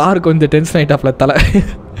ஸ்டார் கொஞ்சம் டென்ஷன் ஆகிட்டாப்ல. தலை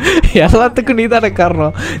எல்லாத்துக்கும் நீ தானே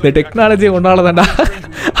காரணம், இந்த டெக்னாலஜி ஒன்றால் தான்டா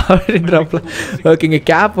அப்படின்றப்பல. ஓகேங்க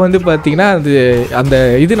கேப் வந்து பார்த்தீங்கன்னா அந்த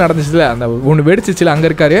இது நடந்துச்சுல, அந்த ஒன்று வெடிச்சிச்சுல, அங்கே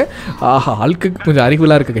இருக்காரு. ஆளுக்கு கொஞ்சம்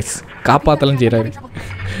அறிவுலாம் இருக்குது கைஸ், காப்பாற்றலாம் செய்கிறாரு.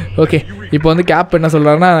 ஓகே இப்போ வந்து கேப் என்ன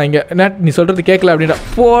சொல்கிறாருன்னா, இங்கே என்ன நீ சொல்கிறது கேட்கல அப்படின்னா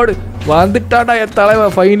போடு வந்துட்டாடா என்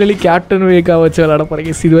தலைவன். ஃபைனலி கேப்டன் அமெரிக்கா வச்சு விளையாட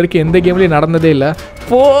போகிறீங்க. இது வரைக்கும் எந்த கேம்லேயும் நடந்ததே இல்லை.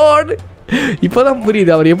 போடு இப்போ தான்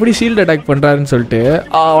புரியுது அவர் எப்படி ஷீல்டு அட்டாக் பண்ணுறாருன்னு சொல்லிட்டு.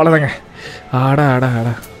 அவ்வளோதாங்க. ஆடா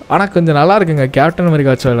ஆனால் கொஞ்சம் நல்லா இருக்குங்க கேப்டன்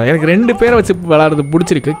அமெரிக்கா வச்சு விளையாட. எனக்கு 2 பேரை வச்சு விளையாடுறது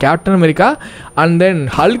பிடிச்சிருக்கு. Captain America and then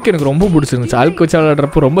Hulk எனக்கு ரொம்ப பிடிச்சிருந்துச்சு. ஹல்க் வச்சு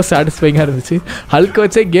விளையாடுறப்போ ரொம்ப சாட்டிஸ்ஃபைங்காக இருந்துச்சு. ஹல்க்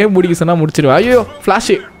வச்சே கேம் முடிக்க சொன்னால் முடிச்சிருவேன். ஐயோ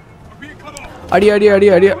ஃப்ளாஷு அடி அடி அடி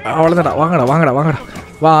அடி அவ்வளோதாடா. வாங்கடா வாங்கடா வாங்கடா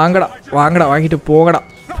வாங்கடா வாங்கடா வாங்கிட்டு போங்கடா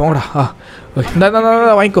போங்கடா. இந்த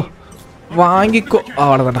வாங்கிக்கோ வாங்கிக்கோ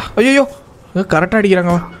அவ்வளோதான்டா. ஐயோ கரெக்டாக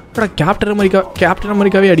அடிக்கிறாங்க. கேப்டன்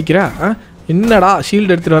அமெரிக்காவே அடிக்கிறா. என்னடா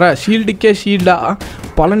ஷீல்டு எடுத்துகிட்டு வர? ஷீல்டுக்கே ஷீல்டா,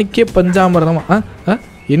 பழனிக்கே பஞ்சாமிரதமா?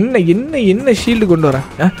 என்ன என்ன என்ன ஷீல்டு கொண்டு வரேன்?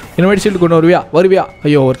 என்ன மாதிரி ஷீல்டு கொண்டு வருவியா?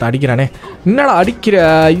 ஐயோ ஒருத்தன் அடிக்கிறானே. என்னடா அடிக்கிற?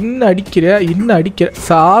 இன்னும் அடிக்கிற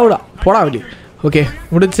சாவுடா போடா வெளியே. ஓகே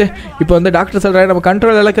முடிச்சு. இப்போ வந்து டாக்டர் சொல்கிறாரு நம்ம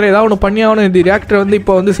கண்ட்ரோல் இழக்கிற ஏதாவது ஒன்று பண்ணி ஆகணும். இந்த ரியாக்டர் வந்து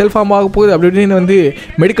இப்போ வந்து செல்ஃபார்ம் ஆக போகுது அப்படி இப்படின்னு வந்து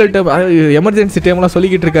மெடிக்கல் டைம் எமர்ஜென்சி டைம்லாம்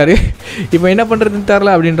சொல்லிக்கிட்டு இருக்காரு. இப்போ என்ன பண்ணுறதுன்னு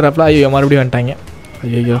தெரில அப்படின்றப்பல ஐயோ மறுபடியும் வந்துட்டாங்க.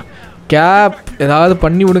 ஐயோ கேப் ஏதாவது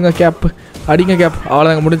பண்ணி விடுங்க. கேப் அடிங்க கேப்.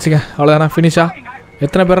 அவ்வளோதாங்க முடிச்சுங்க. அவ்வளோதானா ஃபினிஷா?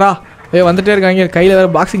 எத்தனை பேரா? ஐயோ வந்துகிட்டே இருக்காங்க. கையில் வேறு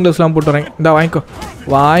பாக்ஸிங் க்ளவுஸ்லாம் போட்டு வரேங்க. இந்தா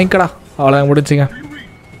வாங்கிக்கடா. அவ்வளோதாங்க முடிச்சுங்க.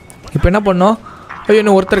 இப்போ என்ன பண்ணோம்? ஐயோ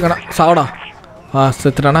இன்னும் ஒருத்தர் இருக்கானா? சாவடா.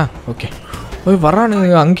 செத்துட்டானா? ஓகே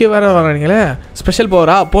வரானுங்க. அங்கேயே வேறு வரானுங்களே. ஸ்பெஷல்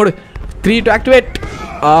பவரா? போடு 3 to activate.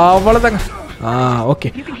 அவ்வளோதாங்க. ஓகே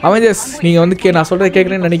அவெஞ்சர்ஸ் நீங்கள் வந்து நான் சொல்கிறத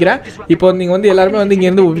கேட்குறேன்னு நினைக்கிறேன். இப்போ நீங்கள் வந்து எல்லாருமே வந்து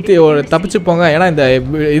இங்கேருந்து தப்பிச்சு போங்க. ஏன்னா இந்த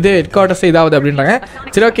இது ஹெட் குவார்ட்டர்ஸ் இதாகுது அப்படின்றாங்க.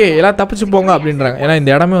 சரி ஓகே எல்லாம் தப்பிச்சு போங்க அப்படின்றாங்க. ஏன்னா இந்த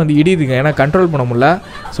இடமே வந்து இடியுதுங்க. ஏன்னா கண்ட்ரோல் பண்ண முடியல.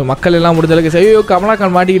 ஸோ மக்கள் எல்லாம் முடிஞ்சளவுக்கு ஐயோ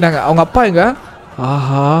கமலாக்கான் மாட்டிக்கிட்டாங்க. அவங்க அப்பா எங்க?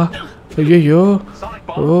 ஆஹா ஐயோ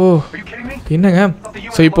என்னங்க.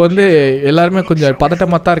 ஸோ இப்போ வந்து எல்லாருமே கொஞ்சம்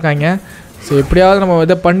பதட்டமாக தான் இருக்காங்க. ஸோ எப்படியாவது நம்ம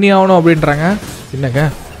இதை பண்ணி ஆகணும் அப்படின்றாங்க. என்னங்க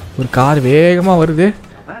ஒரு கார் வேகமாக வருது.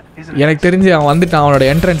 எனக்கு தெரிஞ்சு அவன் வந்துட்டான், அவனோட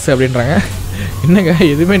என்ட்ரன்ஸ் அப்படின்றாங்க. என்னங்க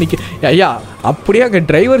எதுவுமே ஐயா அப்படியே அங்கே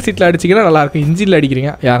டிரைவர் சீட்டில் அடிச்சிங்கன்னா நல்லாயிருக்கும். இன்ஜினில்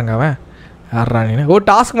அடிக்கிறீங்க. யாருங்க அவன்? யாரா நீ?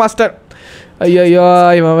 Task master. ஐயோ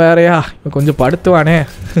இவன் வேறையா? இவன் கொஞ்சம் படுத்துவானே.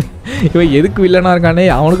 இவன் எதுக்கு வில்லனாக இருக்கானே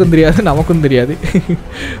அவனுக்கும் தெரியாது நமக்கும் தெரியாது.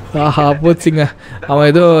 ஆஹா போச்சுங்க. அவன்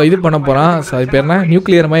ஏதோ இது பண்ண போகிறான். ஸோ அது பேர் என்ன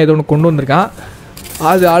நியூக்ளியர் மாதிரி ஏதோ ஒன்று கொண்டு வந்திருக்கான்.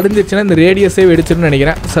 அது அடிஞ்சிச்சுன்னா இந்த ரேடியஸே வெடிச்சிருன்னு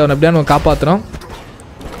நினைக்கிறேன். ஸோ அவனை எப்படியா நம்ம காப்பாற்றுறோம்.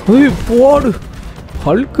 போடு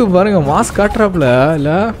ஹல்க்கு பாருங்க மாஸ்க் காட்டுறாப்புல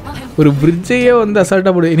இல்லை ஒரு பிரிட்ஜையே வந்து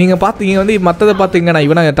அசால்ட்டாக போடு. நீங்கள் பார்த்தீங்க வந்து மற்றதை பார்த்தீங்க. நான்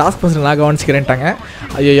இவனை டாஸ்க் பர்சன் நான் கவனிச்சுக்கிறேன்ட்டாங்க.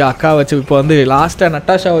 ஐயோ அக்கா வச்சு இப்போ வந்து லாஸ்ட்டாக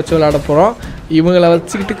நட்டாஷா வச்சு விளையாட போகிறோம். இவங்களை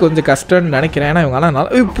வச்சுக்கிட்டு கொஞ்சம் கஷ்டம்னு நினைக்கிறேன். ஏன்னா இவங்க ஆனால்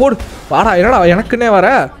நல்லா போடு வாடா. என்னடா எனக்குன்னே வர?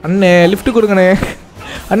 அண்ணே லிஃப்ட்டு கொடுங்கண்ணே.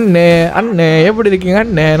 அண்ணே எப்படி இருக்கீங்க?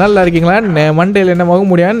 அண்ணே நல்லா இருக்கீங்களா? அண்ணே மண்டேயில் என்ன போக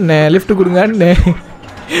முடியும்? அண்ணே லிஃப்ட்டு கொடுங்க. அண்ணே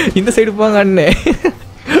இந்த சைடு போங்க. அண்ணே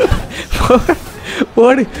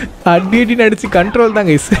போடு அடின்னு அடிச்சு கண்ட்ரோல்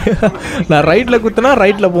தாங்க. நான் ரைட்டில் குத்துனா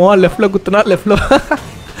ரைட்டில் போவான், லெஃப்டில் குத்துனா லெஃப்டில்.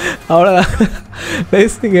 அவ்வளோதான்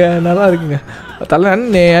பேசுங்க நல்லா இருக்குங்க. தலை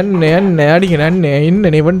அண்ணே அடிங்க.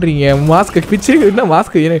 என்ன நீ பண்ணுறீங்க? மாஸ்க்கு பிச்சு என்ன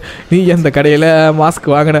மாஸ்க்கு? நீ அந்த கடையில் மாஸ்க்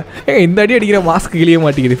வாங்கினேன். இந்த அடி அடிக்கிற மாஸ்க் கிளிய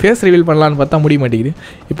மாட்டேங்குது. ஃபேஸ் ரிவீல் பண்ணலான்னு பார்த்தா முடிய மாட்டேங்குது.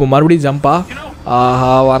 இப்போ மறுபடியும் ஜம்பா.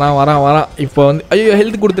 ஆஹா வரான். இப்போ வந்து ஐயோ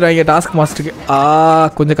ஹெல்த் கொடுத்துருவாங்க டாஸ்க் மாஸ்டருக்கு.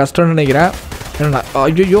 கொஞ்சம் கஷ்டம்னு நினைக்கிறேன். என்னண்ணா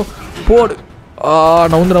ஐயோ போடு.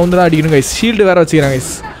 நவுந்து அடிக்கணும் கைஸ். ஷீல்டு வேறு வச்சுக்கிறாங்க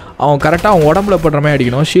கைஸ். அவன் கரெக்டாக அவன் உடம்புல படுற மாதிரி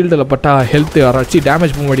அடிக்கணும். ஷீல்டில் பட்டால் ஹெல்த்து வர வச்சு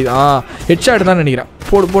டேமேஜ் போக மாட்டேது. ஹெட்ஷாட் தான் நினைக்கிறேன்.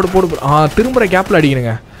 போடு. திரும்புகிற கேப்பில்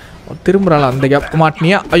அடிக்கணுங்க. திரும்புகிறாள் அந்த கேப்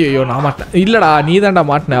மாட்டினியா? ஐயோ நான் மாட்டேன். இல்லைடா நீ தான்டா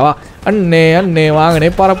மாட்டினேவா? அண்ணே வாங்கினே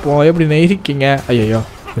பறப்போம். எப்படிண்ணே இருக்கீங்க? ஐயோ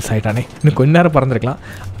மிஸ் ஆகிட்டானே. இன்னும் கொஞ்ச நேரம் பறந்துருக்கலாம்.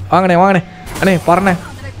 வாங்கினே அண்ணே பறனே.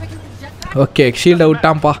 ஓகே ஷீல்டை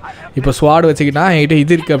விட்டான்ப்பா. இப்போ ஸ்வாடு வச்சுக்கிட்டான். என்கிட்ட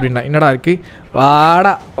இது இருக்குது அப்படின்னா என்னடா இருக்குது?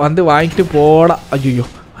 வாடா வந்து வாங்கிட்டு போடா. ஐயோ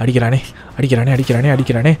அடிக்கிறானே.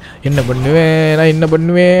 என்ன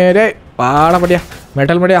பண்ணுவேன் டே? வாடா படியா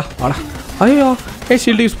மெட்டல் மடியா வாடா. ஐயோ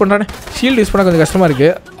ஷீல்டு யூஸ் பண்ணுறானே. ஷீல்டு யூஸ் பண்ண கொஞ்சம் கஷ்டமாக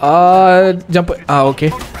இருக்குது. ஜம்ப்பு. ஓகே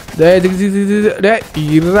டே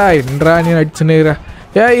இரா நீ அடிச்சுன்னு இரா.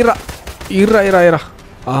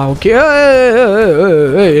 ஓகே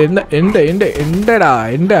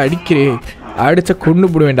எந்த அடிக்கிறே அடிச்ச கொண்டு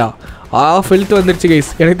போடுவேண்டா. ஹெல்த் வந்துருச்சு கைஸ்.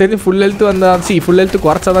 எனக்கு தெரிஞ்சு ஃபுல் ஹெல்த் வந்தாச்சு. ஃபுல் ஹெல்த்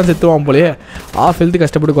குறைச்சா தான் செத்துவான் போலே. ஹெல்த்து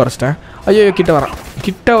கஷ்டப்பட்டு குறைச்சிட்டேன். ஐயோ கிட்ட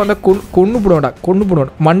வந்தால் கொண்டு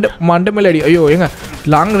போடுவேண்டா. மண்டை மேலே அடி. ஐயோ ஏங்க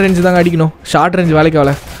லாங் ரேஞ்சு தாங்க அடிக்கணும். ஷார்ட் ரேஞ்ச் வேலைக்கு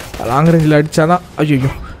ஆகலை. லாங் ரேஞ்சில் அடித்தா தான்.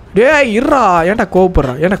 ஐயோ இருறா. ஏன்டா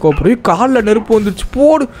கோவப்படுறா? காலில் நெருப்பு வந்துருச்சு.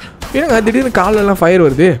 போடு. ஏங்க திடீர்னு காலெல்லாம் ஃபயர்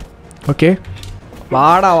வருது. ஓகே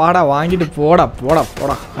வாடா வாங்கிட்டு போடா.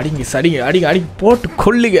 அடிங்க போட்டு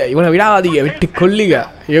கொல்லுங்க. இவனை விடாதீங்க, விட்டு கொல்லுங்க.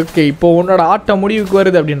 ஓகே இப்போ உன்னோட ஆட்டம் முடிவுக்கு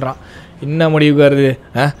வருது அப்படின்றான். என்ன முடிவுக்கு வருது?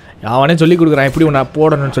 அவனே சொல்லி கொடுக்குறான் எப்படி உன்னை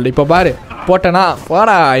போடணும்னு சொல்லி. இப்போ பாரு போட்டேனா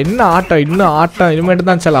போடா. இன்னும் ஆட்டம் இனிமேட்டு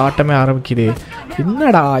தான் சில ஆட்டமே ஆரம்பிக்குது.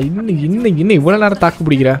 என்னடா இன்னும் இவ்வளோ நேரம் தாக்கு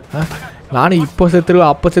பிடிக்கிற? நானும் இப்போ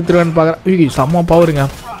செத்துருவேன் அப்போ செத்துருவேன்னு பார்க்குறேன். செம்ம பவருங்க.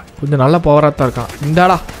 கொஞ்சம் நல்ல பவராக தான் இருக்கான்.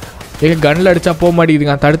 இந்தாடா எங்கே கண்ணில் அடித்தா போக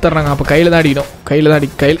மாட்டேங்குதுங்க, தடுத்துட்றாங்க. அப்போ கையில் தான் அடிக்கணும், கையில் தான்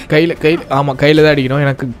கையில் ஆமாம் கையில் தான் அடிக்கணும்.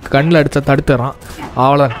 எனக்கு கண்ணில் அடித்தா தடுத்துட்றான்.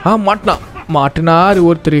 அவ்வளோதான். மாட்டினார்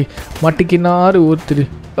ஒருத்தர், மாட்டிக்கினார் ஒருத்தர்.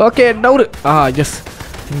 ஓகே நவுரு. எஸ்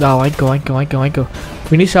இந்தா வாங்கிக்கோ.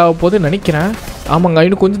 ஃபினிஷ் ஆக போது நினைக்கிறேன். ஆமாங்க,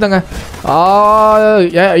 இன்னும் கொஞ்சம் தாங்க.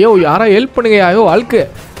 ஐயோ யாரா ஹெல்ப் பண்ணுங்க. ஐயோ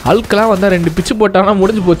அழுக்கெல்லாம் வந்தால் 2 பிச்சு போட்டாங்கன்னா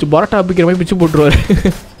முடிஞ்சு போச்சு. பரோட்டா பிக்கிற மாதிரி பிச்சு போட்டுருவார்.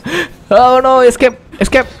 No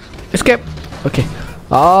escape. Okay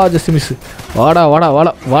just miss.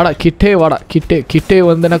 வாடா கிட்டே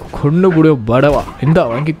வந்து எனக்கு கொண்டு முடியும் படவா. இந்தா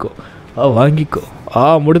வாங்கிக்கோ.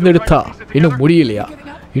 முடிந்தெடுத்தா இன்னும் முடியலையா,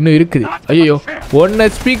 இன்னும் இருக்குது. ஐயோ 1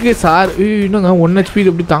 ஹெச்பிக்கு சார். இன்னுங்க 1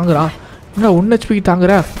 ஹெச்பிக்கு எப்படி தாங்குறா? என்னடா 1 ஹெச்பிக்கு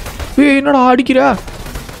தாங்குறா? என்னடா அடிக்கிறா?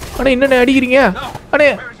 அண்ணே என்னண்ணே அடிக்கிறீங்க? அண்ணே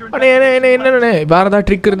என்னண்ணே வேறு ஏதாவது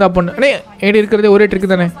ட்ரிக் இருந்தால் பண்ணு. அண்ணே என்கிட்ட இருக்கிறதே ஒரே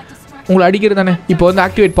ட்ரிக் தானே, உங்களை அடிக்கிறது தானே. இப்போ வந்து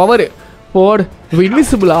ஆக்டிவேட் பவர் போடு. இப்போ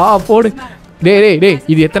இன்விசிபிளா போடு. டேய்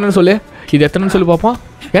இது எத்தனைன்னு சொல்லு பார்ப்போம்.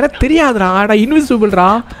 எனக்கு தெரியாதுடா. இன்விசிபிள்ரா,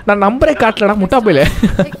 நான் நம்பரே காட்டலடா முட்டா போயில.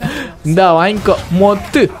 இந்தா வாங்கிக்கோ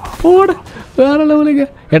மொத்து போடு. வேறு லெவலுங்க.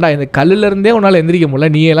 ஏண்டா இந்த கல்லுலேருந்தே உன்னால் எந்திரிக்க முடியல,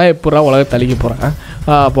 நீ எல்லாம் எப்படா உலக தள்ளிக்க போகிறேன்.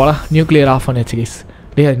 போகலாம். நியூக்ளியர் ஆஃப் பண்ணிச்சு கேஸ்.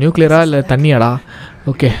 நியூக்ளியரா இல்லை தண்ணியாடா?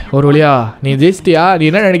 ஓகே ஒரு வழியா நீ ஜெயிச்சிட்டியா? நீ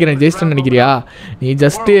என்ன நினைக்கிற, ஜெயிச்சிட்டேன்னு நினைக்கிறியா? நீ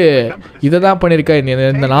ஜஸ்ட்டு இதை தான் பண்ணியிருக்க. நீ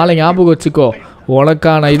இந்த நாளை ஞாபகம் வச்சுக்கோ,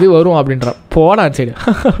 உனக்கான இது வரும் அப்படின்ற. போடா சரி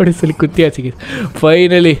அப்படி சொல்லி குத்தியாச்சு.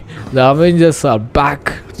 Finally the Avengers are back.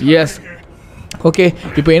 S okay.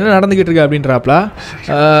 இப்போ என்ன நடந்துக்கிட்டு இருக்கு அப்படின்றாப்ல,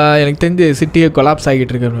 எனக்கு தெரிஞ்சு சிட்டியை கொலாப்ஸ்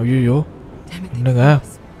ஆகிட்டு இருக்கு. ஐயோ என்னங்க.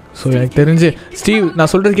 ஸோ எனக்கு தெரிஞ்சு ஸ்டீவ்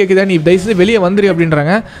நான் சொல்கிறது கேட்குதா, நீ தயவுசெய்து வெளியே வந்துரு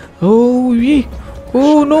அப்படின்றாங்க. Oh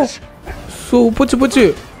no. ஸோ போச்சு.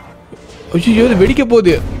 ஐயோ இது வெடிக்க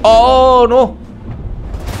போகுது. நோ.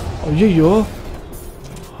 ஐயோ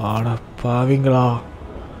ஆடா பாவீங்களா.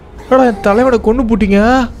 என் தலைவனை கொண்டு போட்டீங்க.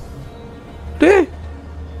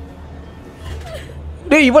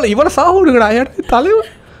 டேய் இவளை சாப்பிடுங்கடா.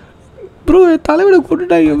 தலைவன் ப்ரோ, தலைவனை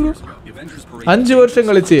கொண்டுட்டாங்க ப்ரோ. 5 வருஷம்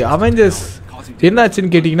கழிச்சு அவெஞ்சர்ஸ்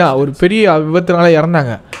என்னாச்சுன்னு கேட்டிங்கன்னா, ஒரு பெரிய விபத்துனால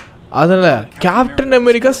இறந்தாங்க. அதில் கேப்டன்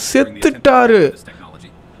அமெரிக்கா செத்துட்டாரு.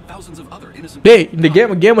 டேய் இந்த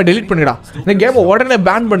கேமை டெலீட் பண்ணுங்கடா, இந்த கேமை உடனே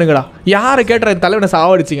பேன் பண்ணுங்கடா. யாரை கேட்டுற என் தலைவனை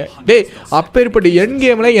சாவடிச்சிங்க. டேய் அப்பேற்பட்ட என்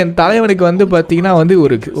கேமில் என் தலைவனுக்கு வந்து பார்த்தீங்கன்னா வந்து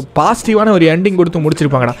ஒரு பாசிட்டிவான ஒரு எண்டிங் கொடுத்து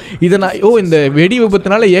முடிச்சிருப்பாங்கடா. இதை நான் இந்த வெடி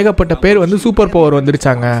விபத்துனால ஏகப்பட்ட பேர் வந்து சூப்பர் பவர்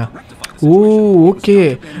வந்துருச்சாங்க. ஓகே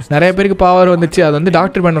நிறைய பேருக்கு பவர் வந்துச்சு. அது வந்து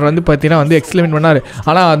டாக்டர் பேனர் வந்து பார்த்தீங்கன்னா வந்து எக்ஸ்பிளைன் பண்ணார்.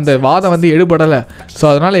 ஆனால் அந்த வாதம் வந்து எடுபடலை. ஸோ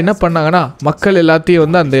அதனால் என்ன பண்ணாங்கன்னா, மக்கள் எல்லாத்தையும்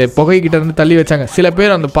வந்து அந்த புகைக்கிட்ட இருந்து தள்ளி வச்சாங்க. சில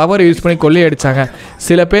பேர் அந்த பவரை யூஸ் பண்ணி கொள்ளையடிச்சாங்க.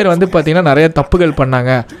 சில பேர் வந்து பார்த்திங்கன்னா நிறைய தப்புகள்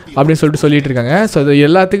பண்ணாங்க அப்படின்னு சொல்லிட்டு இருக்காங்க. ஸோ அது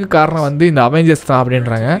எல்லாத்துக்கும் காரணம் வந்து இந்த அவெஞ்சர்ஸ் தான்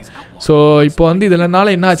அப்படின்றாங்க. ஸோ இப்போ வந்து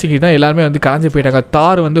இதனால என்ன ஆச்சுக்கிட்டா, எல்லாருமே வந்து காஞ்சி போயிட்டாங்க.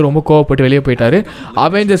 தார் வந்து ரொம்ப கோவப்பட்டு வெளியே போயிட்டார்.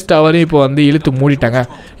 அவெஞ்சர்ஸ் டவரையும் இப்போ வந்து இழுத்து மூடிட்டாங்க.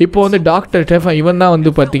 இப்போ வந்து டாக்டர் ஸ்டெஃபன் இவன் தான்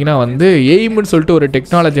வந்து பார்த்திங்கன்னா வந்து எய்ம்னு சொல்லிட்டு ஒரு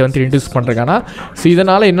டெக்னாலஜி வந்து இன்ட்ரடியூஸ் பண்ணுறாங்கன்னா, ஸோ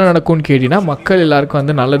இதனால் என்ன நடக்கும்னு கேட்டிங்கன்னா, மக்கள் எல்லாருக்கும்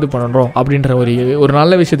வந்து நல்லது பண்ணணும் அப்படின்ற ஒரு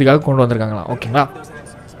நல்ல விஷயத்துக்காக கொண்டு வந்திருக்காங்களா. ஓகேங்களா.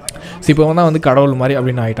 ஸோ இப்போ வந்து கடவுள் மாதிரி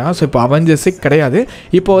அப்படின்னு ஆகிட்டான். ஸோ இப்போ அவெஞ்சர்ஸே கிடையாது.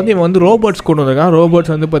 இப்போ வந்து இவன் வந்து ரோபோட்ஸ் கொண்டு வந்திருக்கான்.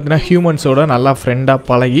 ரோபோட்ஸ் வந்து பார்த்தீங்கன்னா ஹியூமன்ஸோட நல்லா ஃப்ரெண்டாக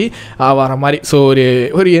பழகி வர மாதிரி. ஸோ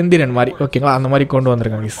ஒரு எந்திரன் மாதிரி ஓகேங்களா, அந்த மாதிரி கொண்டு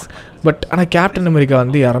வந்திருக்காங்க. பட் ஆனால் கேப்டன் அமெரிக்கா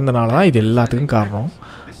வந்து இறந்தனால தான் இது எல்லாத்துக்கும் காரணம்.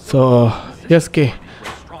 ஸோ எஸ்கே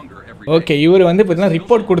ஓகே இவர் வந்து பார்த்தீங்கன்னா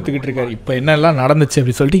ரிப்போர்ட் கொடுத்துக்கிட்டு இருக்காரு. இப்போ என்னெல்லாம் நடந்துச்சு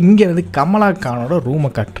அப்படின்னு சொல்லிட்டு இங்கே வந்து கமலா கானோட ரூமை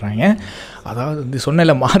காட்டுறாங்க. அதாவது வந்து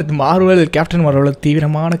சொன்னல மார்வல் கேப்டன் மார்வல்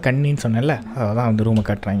தீவிரமான கண்ணின்னு சொன்னேன்ல, அதான் வந்து ரூமை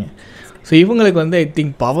காட்டுறாங்க. ஸோ இவங்களுக்கு வந்து ஐ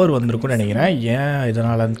திங்க் பவர் வந்திருக்குன்னு நினைக்கிறேன். ஏன்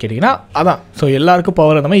இதனாலன்னு கேட்டிங்கன்னா அதான். ஸோ எல்லாருக்கும்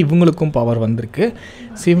பவர் அந்த மாதிரி இவங்களுக்கும் பவர் வந்திருக்கு.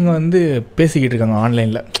 ஸோ இவங்க வந்து பேசிக்கிட்டு இருக்காங்க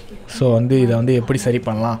ஆன்லைனில். ஸோ வந்து இதை வந்து எப்படி சரி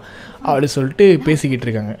பண்ணலாம் அப்படி சொல்லிட்டு பேசிக்கிட்டு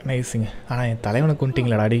இருக்காங்க. நைஸுங்க. ஆனால் என் தலைவனை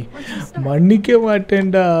கொண்டுட்டிங்களா டாடி, மன்னிக்க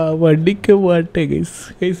மாட்டேன்டா, மன்னிக்க மாட்டேன் கைஸ்.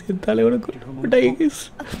 என் தலைவனை கொண்டுட்டாங்க கைஸ்.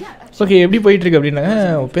 ஓகே எப்படி போயிட்டுருக்கு அப்படின்னாங்க,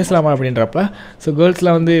 பேசலாமா அப்படின்றப்ப. ஸோ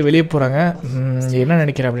கேர்ள்ஸ்லாம் வந்து வெளியே போகிறாங்க. என்ன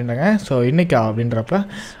நினைக்கிறேன் அப்படின்றாங்க. ஸோ இன்றைக்கா அப்படின்றப்ப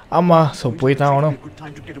ஆமாம் ஸோ போய் தான் ஆகணும்.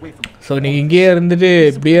 ஸோ நீங்கள் இங்கேயே இருந்துட்டு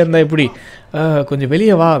இப்படியே இருந்தால் எப்படி, கொஞ்சம்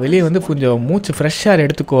வெளியே வா, வெளியே வந்து கொஞ்சம் மூச்சு ஃப்ரெஷ்ஷாக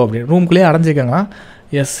எடுத்துக்கோ அப்படின்னு. ரூம்குள்ளேயே அடைஞ்சிக்கங்களா.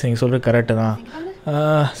 எஸ் நீங்கள் சொல்கிறது கரெக்டு தான்.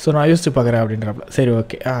 ஸோ நான் யோசிச்சு பார்க்குறேன் அப்படின்றப்ப. சரி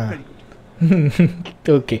ஓகே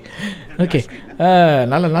ஓகே ஓகே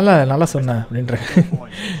நல்லா சொன்னேன் அப்படின்ற.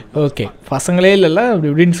 ஓகே பசங்களே இல்லைல்ல அப்படி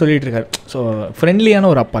இப்படின்னு சொல்லிகிட்டு இருக்காரு. ஸோ ஃப்ரெண்ட்லியான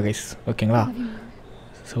ஒரு அப்பா கைஸ் ஓகேங்களா.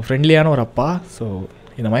 ஸோ ஃப்ரெண்ட்லியான ஒரு அப்பா. ஸோ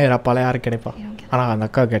இந்த மாதிரி ஒரு அப்பாலாம் யாரும் கிடைப்பா. ஆனால் அந்த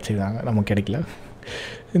அக்கா கிடச்சிருக்காங்க, நமக்கு கிடைக்கல.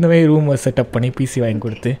 இந்த மாதிரி ரூமை செட்டப் பண்ணி பிசி வாங்கி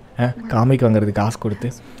கொடுத்து காமிக் வாங்குறதுக்கு காசு கொடுத்து.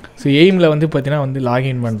 ஸோ எய்மில் வந்து பார்த்தீங்கன்னா வந்து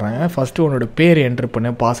லாகின் பண்ணுறாங்க. ஃபஸ்ட்டு உன்னோட பேர் என்ட்ரு பண்ண,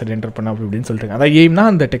 பாஸ்வேர்டு என்ட்ரு பண்ண அப்படி இப்படின்னு சொல்லிட்டு. அதான் எய்ம்னா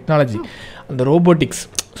அந்த டெக்னாலஜி, அந்த ரோபோட்டிக்ஸ்.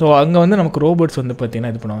 ஸோ அங்கே வந்து நமக்கு ரோபோட்ஸ் வந்து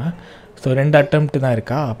பார்த்திங்கன்னா இது பண்ணுவாங்க. ஸோ 2 அட்டெம்ப்ட் தான்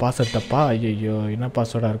இருக்கா. பாஸ்வேர்ட் தப்பா? ஐயோ என்ன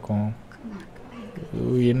பாஸ்வேர்டாக இருக்கும்?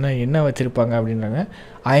 என்ன வச்சுருப்பாங்க அப்படின்றாங்க.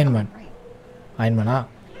 அயன்மேனா?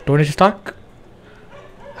 Tony Stark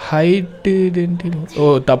height. ஓ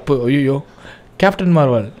தப்பு. ஐயோ கேப்டன்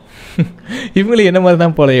மார்வல். இவங்களும் என்ன மாதிரி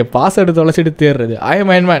தான் போலையே, பாஸ்வேர்டு தொலைச்சிட்டு தேடுறது.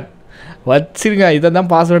 அயன்மேன் வச்சுருங்க, இதை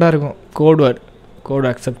தான் பாஸ்வேர்டாக இருக்கும். கோடு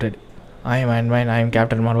அக்செப்டட். IIM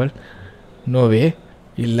captain Marvel. நோவே.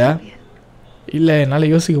 இல்லை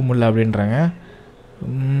என்னால் யோசிக்க முடியல அப்படின்றாங்க.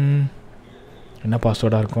 என்ன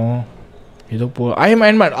பாஸ்வேர்டாக இருக்கும்? ஏதோ ஐஎம்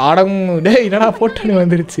ஆடங்க என்னடா போட்டோன்னு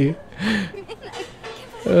வந்துருச்சு,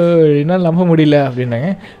 என்னால் நம்ப முடியல அப்படின்றாங்க.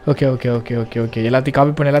 ஓகே எல்லாத்தையும்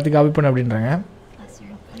காப்பி பண்ண அப்படின்றாங்க.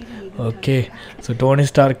 ஓகே ஸோ டோனி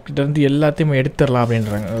ஸ்டார்க்கிட்டேருந்து எல்லாத்தையும் எடுத்துடலாம்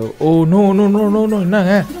அப்படின்றாங்க. ஓ நோ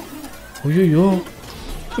என்னங்க? ஐயோ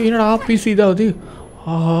என்னடா ஆஃபீஸ் இதாவது?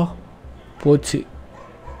 ஆஹா போச்சு.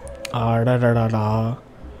 அடடடா.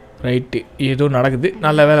 ரைட்டு, ஏதோ நடக்குது.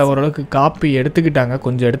 நல்ல வேலை, ஓரளவுக்கு காப்பி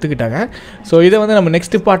கொஞ்சம் எடுத்துக்கிட்டாங்க. ஸோ இதை வந்து நம்ம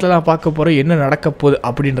நெக்ஸ்ட் பார்ட்லாம் பார்க்க போகிறோம். என்ன நடக்க போகுது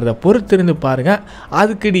அப்படின்றத பொறுத்திருந்து பாருங்கள்.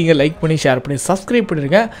 அதுக்கு நீங்கள் லைக் பண்ணி ஷேர் பண்ணி சப்ஸ்கிரைப்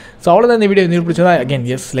பண்ணிடுங்க. ஸோ அவ்வளோதான் இந்த வீடியோ பிடிச்சதா. Again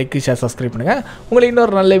S like share subscribe பண்ணுங்கள். உங்களை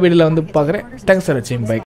இன்னொரு நல்ல வீடியோவில் வந்து பார்க்குறேன். தேங்க்ஸ் ஃபார் வாட்சிங். பை.